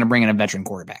early, they're going to bring in a veteran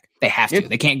quarterback. They have to.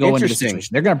 They can't go into the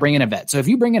situation. They're going to bring in a vet. So if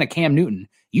you bring in a Cam Newton,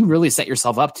 you really set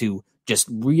yourself up to just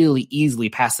really easily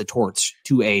pass the torch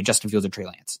to a Justin Fields or Trey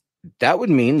Lance. That would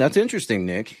mean, that's interesting,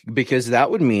 Nick, because that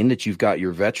would mean that you've got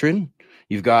your veteran,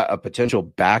 you've got a potential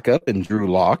backup in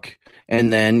Drew Lock,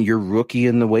 and then your rookie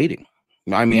in the waiting.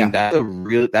 I mean,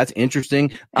 that's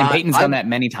interesting. And Peyton's done that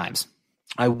many times.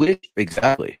 I wish,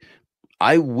 exactly.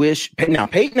 I wish now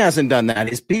Peyton hasn't done that.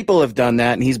 His people have done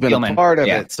that, and he's been a part of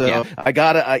it. So I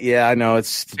gotta, I know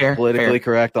it's politically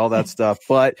correct, all that stuff,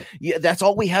 but yeah, that's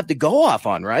all we have to go off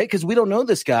on, right? Because we don't know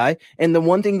this guy, and the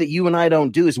one thing that you and I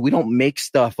don't do is we don't make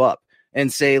stuff up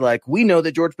and say like we know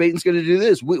that George Paton's going to do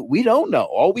this. We don't know.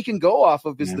 All we can go off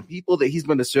of is the people that he's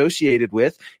been associated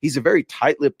with. He's a very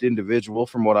tight-lipped individual,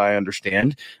 from what I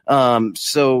understand.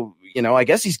 So I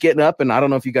guess he's getting up, and I don't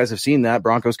know if you guys have seen that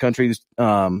Broncos country.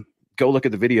 Go look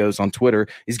at the videos on Twitter.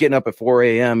 He's getting up at 4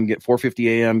 a.m., 4:50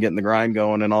 a.m., getting the grind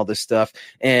going and all this stuff.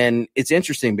 And it's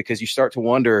interesting because you start to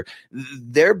wonder,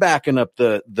 they're backing up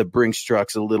the Brinks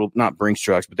trucks a little, not Brinks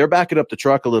trucks, but they're backing up the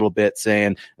truck a little bit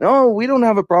saying, no, we don't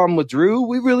have a problem with Drew.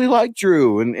 We really like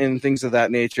Drew and things of that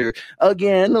nature.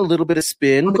 Again, a little bit of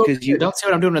spin because you don't see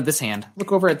what I'm doing with this hand.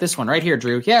 Look over at this one right here,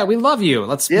 Drew. Yeah, we love you.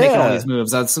 Let's make all these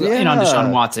moves. Let's on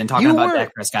Deshaun Watson, talking about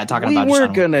Dak Prescott, talking about Deshaun. We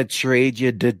weren't going to trade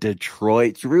you to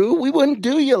Detroit, Drew. We wouldn't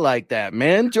do you like that,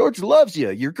 man. George loves you.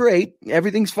 You're great.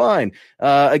 Everything's fine.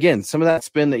 Again, some of that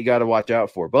spin that you got to watch out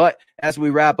for. But as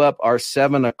we wrap up our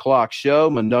 7:00 show,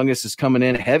 Mundungus is coming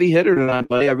in heavy hitter tonight,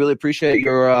 buddy. I really appreciate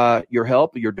your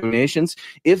help, your donations.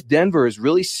 If Denver is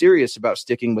really serious about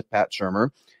sticking with Pat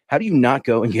Shurmur, how do you not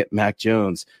go and get Mac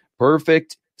Jones?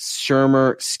 Perfect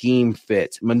Shurmur scheme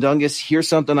fit. Mundungus, here's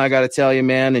something I got to tell you,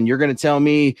 man, and you're going to tell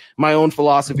me my own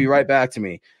philosophy right back to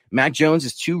me. Mac Jones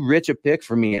is too rich a pick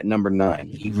for me at number 9.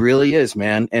 He really is,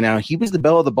 man. And now he was the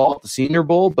belle of the ball at the Senior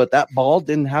Bowl, but that ball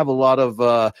didn't have a lot of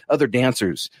other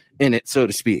dancers in it, so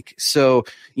to speak. So,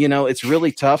 it's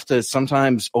really tough to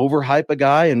sometimes overhype a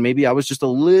guy, and maybe I was just a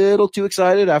little too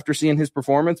excited after seeing his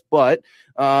performance. But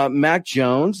Mac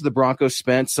Jones, the Broncos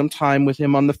spent some time with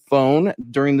him on the phone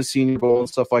during the Senior Bowl and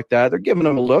stuff like that. They're giving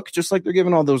him a look, just like they're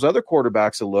giving all those other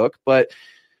quarterbacks a look. But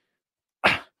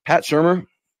Pat Shurmur,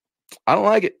 I don't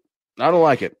like it.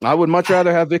 I would much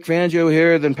rather have Vic Fangio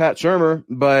here than Pat Shurmur,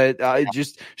 but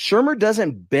Shurmur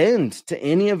doesn't bend to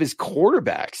any of his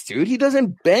quarterbacks, dude. He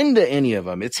doesn't bend to any of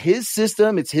them. It's his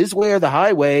system. It's his way or the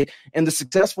highway. And the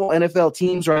successful NFL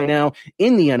teams right now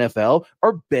in the NFL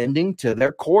are bending to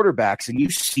their quarterbacks, and you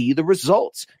see the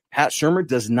results. Pat Shurmur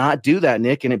does not do that,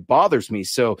 Nick, and it bothers me.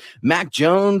 So Mac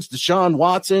Jones, Deshaun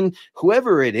Watson,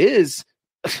 whoever it is,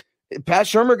 Pat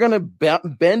Shurmur going to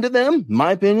bend to them?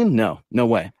 My opinion, no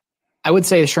way. I would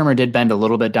say Shurmur did bend a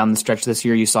little bit down the stretch this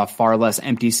year. You saw far less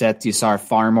empty sets. You saw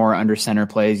far more under center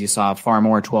plays. You saw far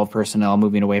more 12 personnel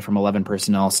moving away from 11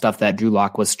 personnel, stuff that Drew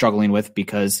Lock was struggling with,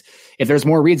 because if there's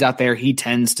more reads out there, he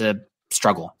tends to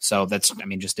struggle. So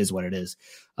just is what it is.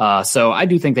 So I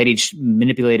do think that each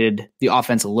manipulated the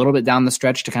offense a little bit down the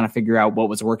stretch to kind of figure out what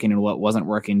was working and what wasn't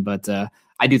working. But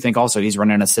I do think also he's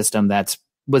running a system that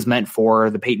was meant for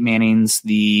the Peyton Mannings,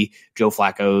 the Joe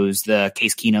Flacco's, the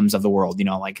Case Keenums of the world,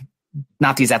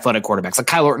 not these athletic quarterbacks. Like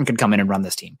Kyle Orton could come in and run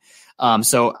this team. I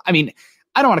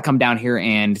don't want to come down here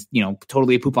and,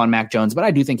 totally poop on Mac Jones, but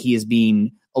I do think he is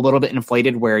being a little bit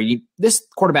inflated where this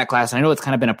quarterback class, and I know it's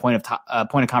kind of been a point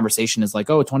of conversation, is like,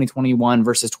 2021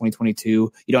 versus 2022.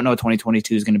 You don't know what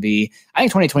 2022 is going to be. I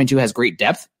think 2022 has great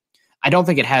depth. I don't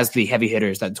think it has the heavy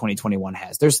hitters that 2021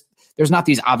 has. There's not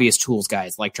these obvious tools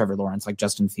guys like Trevor Lawrence, like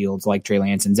Justin Fields, like Trey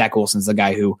Lance, and Zach Wilson's the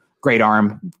guy who great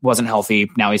arm, wasn't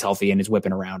healthy. Now he's healthy and is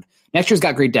whipping around. Next year's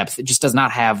got great depth. It just does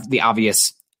not have the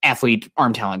obvious athlete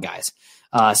arm talent guys.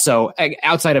 So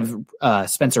outside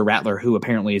of Spencer Rattler, who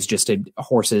apparently is just a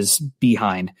horse's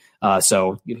behind.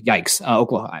 So yikes,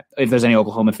 Oklahoma. If there's any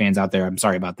Oklahoma fans out there, I'm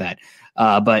sorry about that.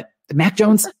 But Mac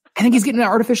Jones, I think he's getting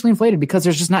artificially inflated because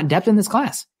there's just not depth in this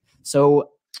class. So,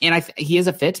 and he is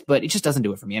a fit, but it just doesn't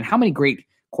do it for me. And how many great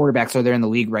quarterbacks are there in the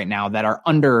league right now that are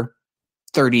under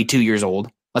 32 years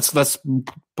old? Let's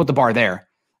put the bar there,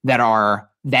 that are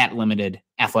that limited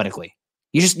athletically.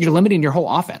 You're limiting your whole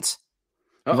offense.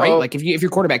 Right? Like if your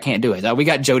quarterback can't do it. We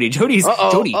got Jody. Jody.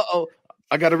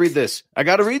 I got to read this.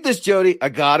 Jody.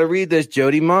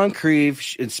 Jody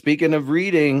Moncrief. And speaking of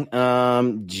reading,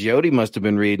 Jody must have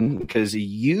been reading because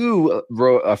you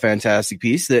wrote a fantastic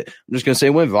piece that I'm just going to say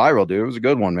went viral, dude. It was a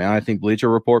good one, man. I think Bleacher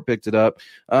Report picked it up.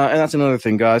 And that's another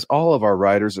thing, guys. All of our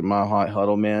writers at Mile High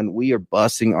Huddle, man, we are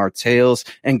busting our tails.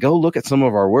 And go look at some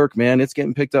of our work, man. It's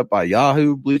getting picked up by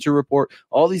Yahoo, Bleacher Report,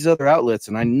 all these other outlets.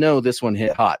 And I know this one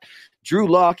hit hot. Drew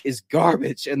Lock is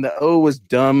garbage, and the O was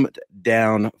dumbed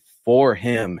down for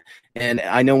him. And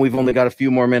I know we've only got a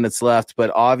few more minutes left,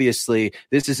 but obviously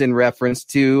this is in reference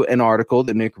to an article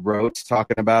that Nick wrote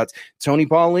talking about Tony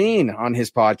Pauline on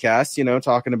his podcast,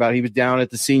 talking about he was down at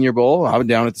the Senior Bowl. I was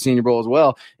down at the Senior Bowl as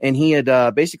well. And he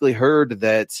had basically heard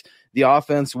that the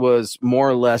offense was more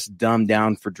or less dumbed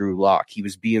down for Drew Lock. He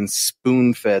was being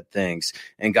spoon-fed things.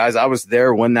 And guys, I was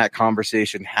there when that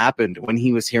conversation happened, when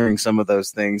he was hearing some of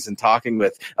those things and talking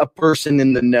with a person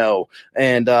in the know.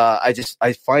 And I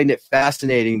find it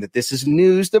fascinating that this is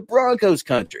news to Broncos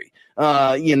country.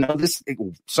 This is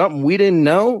something we didn't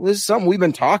know. This is something we've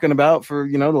been talking about for,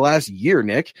 the last year,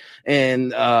 Nick.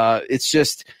 And it's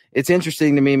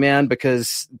interesting to me, man,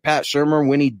 because Pat Shurmur,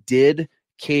 when he did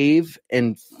cave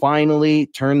and finally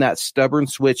turn that stubborn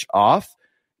switch off,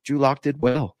 Drew Lock did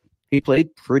well. He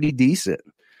played pretty decent.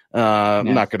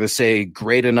 I'm not going to say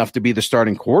great enough to be the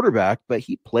starting quarterback, but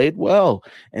he played well.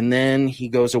 And then he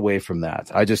goes away from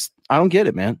that. I don't get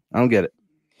it, man. I don't get it.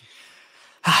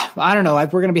 I don't know.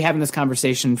 We're going to be having this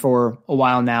conversation for a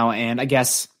while now. And I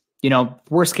guess,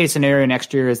 worst case scenario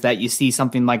next year is that you see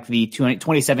something like the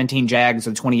 2017 Jags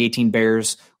or the 2018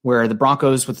 Bears, where the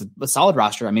Broncos with a solid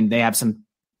roster. I mean, they have some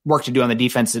work to do on the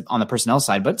defense on the personnel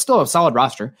side, but still a solid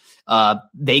roster.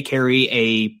 They carry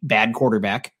a bad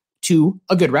quarterback to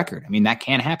a good record. I mean, that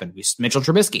can happen. Mitchell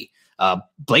Trubisky,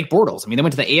 Blake Bortles. I mean, they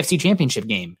went to the AFC Championship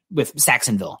game with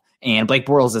Saxonville, and Blake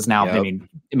Bortles is now,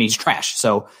 he's trash.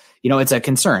 So, it's a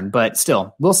concern, but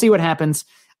still, we'll see what happens.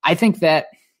 I think that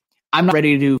I'm not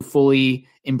ready to fully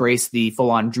embrace the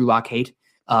full-on Drew Lock hate.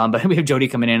 But we have Jody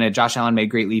coming in, and Josh Allen made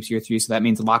great leaps year 3, so that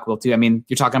means Lock will too. I mean,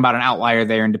 you're talking about an outlier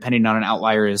there, and depending on an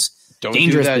outlier is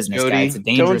dangerous business, Jody. guys. It's a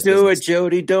dangerous Don't do business. it,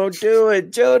 Jody. Don't do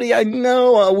it, Jody. I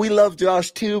know we love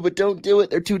Josh too, but don't do it.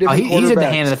 They're two different quarterbacks. He's at the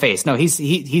hand in the face. No,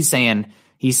 he's saying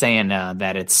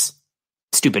that it's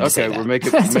stupid to say that. We're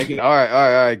making all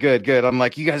right, good. I'm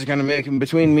like, you guys are gonna make him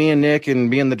between me and Nick and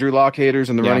being the Drew Lock haters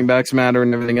and the running backs matter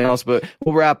and everything else. But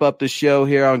we'll wrap up the show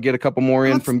here. I'll get a couple more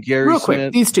in from Gary real Smith.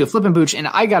 Quick. These two, Flip and Booch, and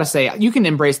I gotta say, you can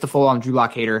embrace the full on Drew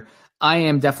Lock hater. I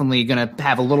am definitely gonna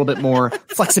have a little bit more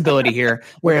flexibility here.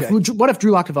 Where what if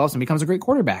Drew Lock develops and becomes a great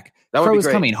quarterback? That would Pro be is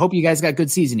great. Coming. Hope you guys got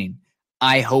good seasoning.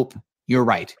 I hope you're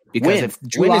right. Because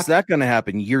when is that going to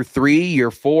happen? Year 3,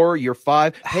 year 4, year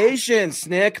 5? Patience,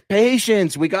 Nick.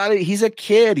 Patience. We got it. He's a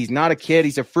kid. He's not a kid.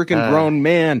 He's a freaking grown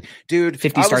man, dude.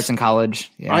 50 starts in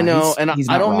college. Yeah, I know, and I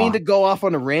don't raw. mean to go off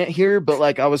on a rant here, but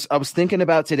like I was thinking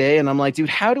about today, and I'm like, dude,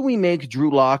 how do we make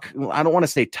Drew Lock? I don't want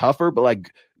to say tougher, but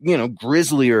like,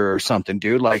 grizzlier or something,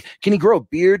 dude. Like, can he grow a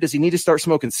beard? Does he need to start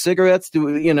smoking cigarettes?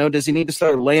 Does he need to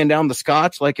start laying down the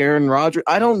scotch like Aaron Rodgers?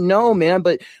 I don't know, man,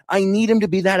 but I need him to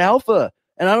be that alpha.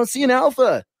 And I don't see an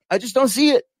alpha. I just don't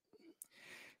see it.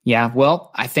 Yeah,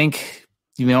 well, I think,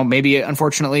 maybe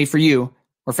unfortunately for you,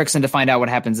 we're fixing to find out what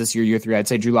happens this year, year 3. I'd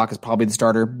say Drew Lock is probably the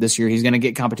starter this year. He's going to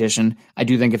get competition. I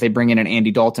do think if they bring in an Andy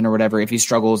Dalton or whatever, if he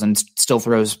struggles and still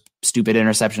throws stupid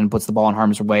interception, puts the ball in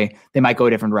harm's way, they might go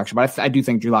a different direction. But I do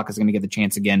think Drew Lock is going to get the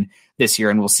chance again this year,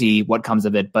 and we'll see what comes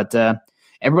of it. But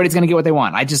everybody's going to get what they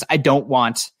want. I don't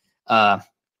want what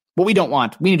we don't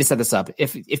want. We need to set this up.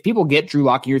 If people get Drew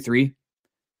Lock year 3,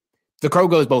 the crow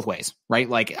goes both ways, right?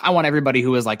 Like, I want everybody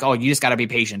who is like, oh, you just got to be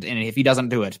patient. And if he doesn't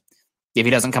do it, if he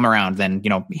doesn't come around, then,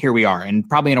 here we are. And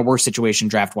probably in a worse situation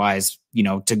draft wise,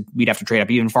 we'd have to trade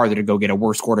up even farther to go get a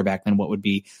worse quarterback than what would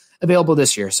be available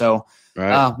this year. So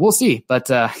we'll see. But,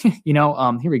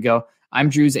 here we go. I'm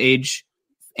Drew's age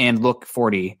and look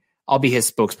 40. I'll be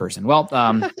his spokesperson. Well,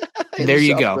 there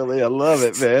you go. Really, I love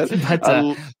it, man.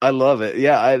 But, I love it.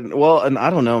 Yeah. And I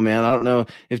don't know, man. I don't know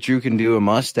if Drew can do a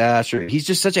mustache, or he's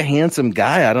just such a handsome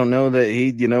guy. I don't know that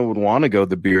he, would want to go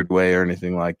the beard way or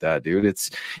anything like that, dude.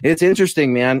 It's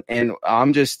interesting, man. And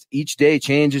I'm just, each day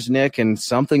changes, Nick, and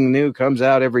something new comes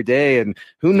out every day. And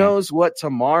who knows what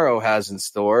tomorrow has in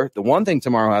store. The one thing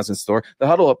tomorrow has in store, the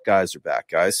Huddle Up guys are back,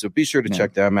 guys. So be sure to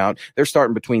check them out. They're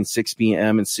starting between 6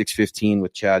 p.m. and 6:15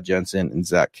 with Chad Jensen and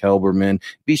Zach Kelberman.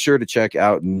 Be sure to check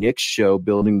out Nick's show,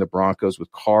 Building the Broncos,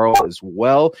 with Carl as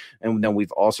well. And then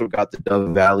we've also got the Dove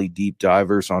Valley Deep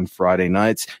Divers on Friday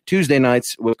nights, Tuesday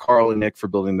nights with Carl and Nick for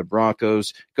Building the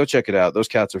Broncos. Go check it out. Those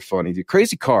cats are funny, dude.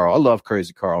 Crazy Carl. I love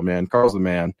Crazy Carl, man. Carl's the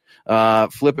man.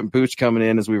 Flip and Pooch coming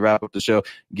in as we wrap up the show.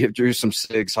 Give Drew some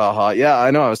cigs. Ha. Yeah,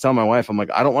 I know. I was telling my wife, I'm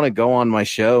like, I don't want to go on my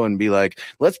show and be like,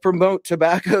 let's promote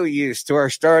tobacco use to our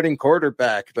starting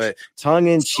quarterback, but tongue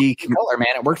in cheek. Man,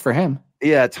 it worked for him.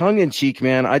 Yeah, tongue in cheek,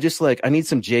 man. I need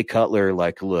some Jay Cutler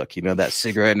look, that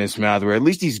cigarette in his mouth, where at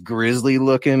least he's grizzly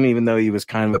looking, even though he was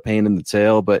kind of a pain in the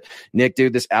tail. But Nick,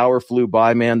 dude, this hour flew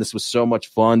by, man. This was so much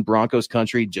fun. Broncos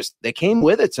country, they came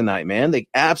with it tonight, man. They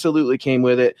absolutely came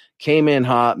with it. Came in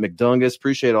hot. McDungus,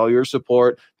 appreciate all your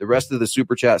support. The rest of the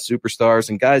Super Chat superstars.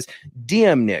 And guys,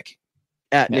 DM Nick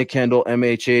at Nick Kendell,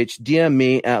 MHH. DM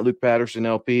me at Luke Patterson,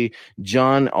 LP.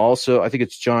 John also, I think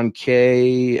it's John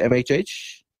K,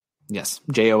 MHH. Yes,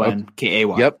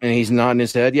 JONKAY. Yep, and he's nodding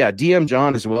his head. Yeah, DM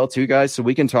John as well, too, guys, so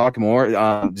we can talk more.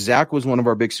 Zach was one of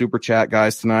our big super chat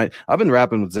guys tonight. I've been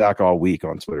rapping with Zach all week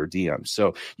on Twitter DM.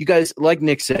 So you guys, like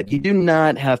Nick said, you do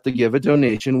not have to give a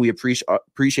donation. We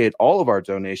appreciate all of our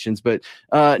donations, but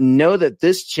know that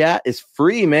this chat is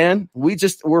free, man.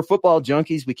 We're football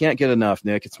junkies. We can't get enough,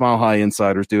 Nick. It's Mile High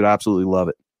Insiders, dude. I absolutely love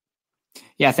it.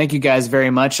 Yeah, thank you guys very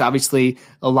much. Obviously,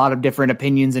 a lot of different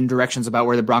opinions and directions about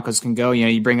where the Broncos can go.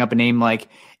 You bring up a name like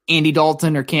Andy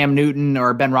Dalton or Cam Newton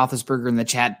or Ben Roethlisberger in the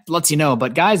chat, lets you know.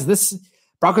 But guys, this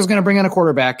Broncos going to bring in a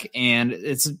quarterback, and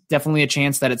it's definitely a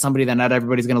chance that it's somebody that not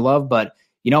everybody's going to love, but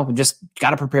just got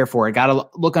to prepare for it. Got to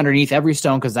look underneath every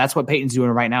stone, because that's what Peyton's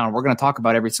doing right now. And we're going to talk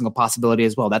about every single possibility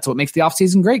as well. That's what makes the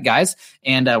offseason great, guys.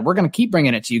 And we're going to keep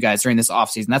bringing it to you guys during this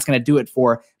offseason. That's going to do it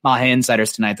for Mile High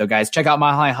Insiders tonight, though, guys. Check out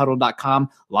milehighhuddle.com.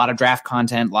 A lot of draft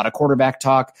content, a lot of quarterback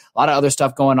talk, a lot of other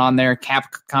stuff going on there,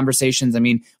 cap conversations. I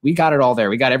mean, we got it all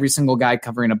there. We got every single guy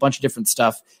covering a bunch of different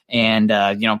stuff. And,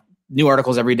 new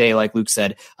articles every day, like Luke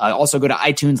said. Also go to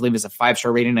iTunes, leave us a 5-star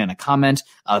rating and a comment.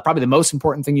 Probably the most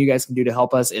important thing you guys can do to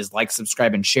help us is like,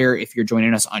 subscribe, and share if you're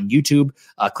joining us on YouTube.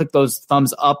 Click those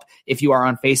thumbs up if you are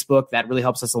on Facebook. That really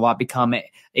helps us a lot. Become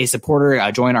a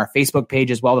supporter. Join our Facebook page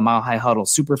as well, the Mile High Huddle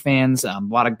Super Fans. A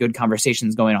lot of good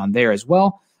conversations going on there as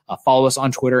well. Follow us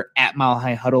on Twitter at Mile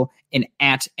High Huddle and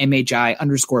at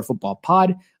MHI_football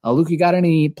pod. Luke, you got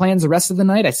any plans the rest of the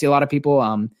night? I see a lot of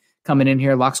people coming in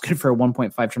here. Lock's good for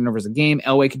 1.5 turnovers a game.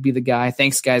 Elway could be the guy.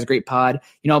 Thanks, guys. Great pod.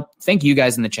 Thank you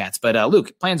guys in the chats. But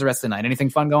Luke, plans the rest of the night.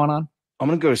 Anything fun going on? I'm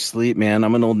gonna go to sleep, man.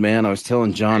 I'm an old man. I was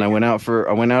telling John I went out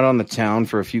on the town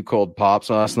for a few cold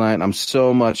pops last night. I'm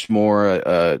so much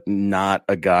more not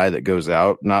a guy that goes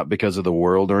out, not because of the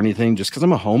world or anything, just because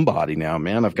I'm a homebody now,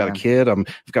 man. I've got a kid. I've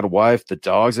got a wife, the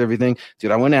dogs, everything.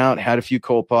 Dude, I went out, had a few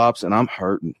cold pops, and I'm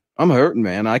hurting.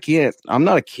 Man. I'm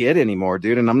not a kid anymore,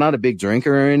 dude. And I'm not a big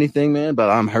drinker or anything, man, but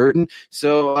I'm hurting.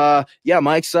 So,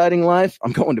 my exciting life,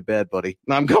 I'm going to bed, buddy.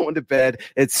 I'm going to bed.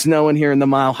 It's snowing here in the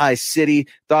Mile High City.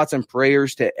 Thoughts and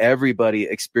prayers to everybody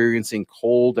experiencing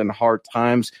cold and hard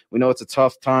times. We know it's a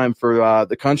tough time for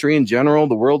the country in general,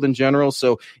 the world in general.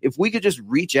 So if we could just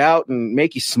reach out and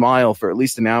make you smile for at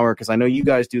least an hour, because I know you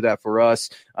guys do that for us.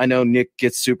 I know Nick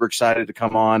gets super excited to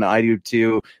come on. I do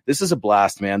too. This is a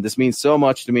blast, man. This means so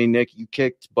much to me. Nick, you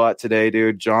kicked butt today,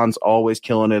 dude. John's always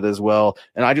killing it as well.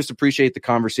 And I just appreciate the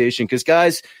conversation, because,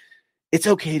 guys, it's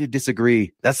okay to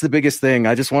disagree. That's the biggest thing.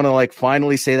 I just want to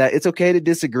finally say that it's okay to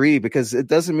disagree, because it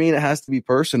doesn't mean it has to be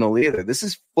personal either. This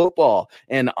is football,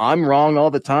 and I'm wrong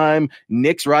all the time.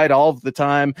 Nick's right all the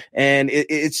time. And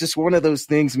it's just one of those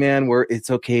things, man, where it's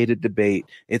okay to debate.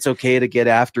 It's okay to get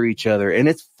after each other. And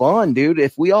it's fun, dude.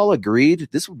 If we all agreed,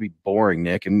 this would be boring,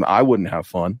 Nick, and I wouldn't have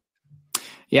fun.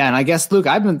 Yeah, and I guess, Luke,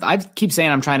 I keep saying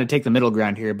I'm trying to take the middle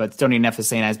ground here, but Stoney Neff is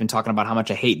saying I've been talking about how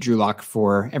much I hate Drew Lock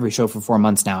for every show for 4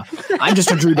 months now. I'm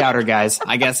just a Drew doubter, guys.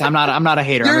 I guess I'm not a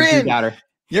hater. I'm a Drew doubter.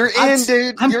 You're in,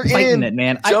 dude. You're fighting it,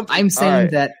 man. I'm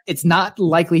saying that it's not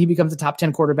likely he becomes a top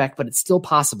 10 quarterback, but it's still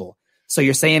possible. So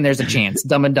you're saying there's a chance.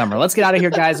 Dumb and Dumber. Let's get out of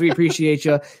here, guys. We appreciate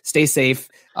you. Stay safe.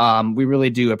 We really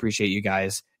do appreciate you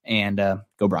guys. And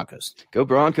go Broncos. Go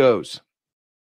Broncos.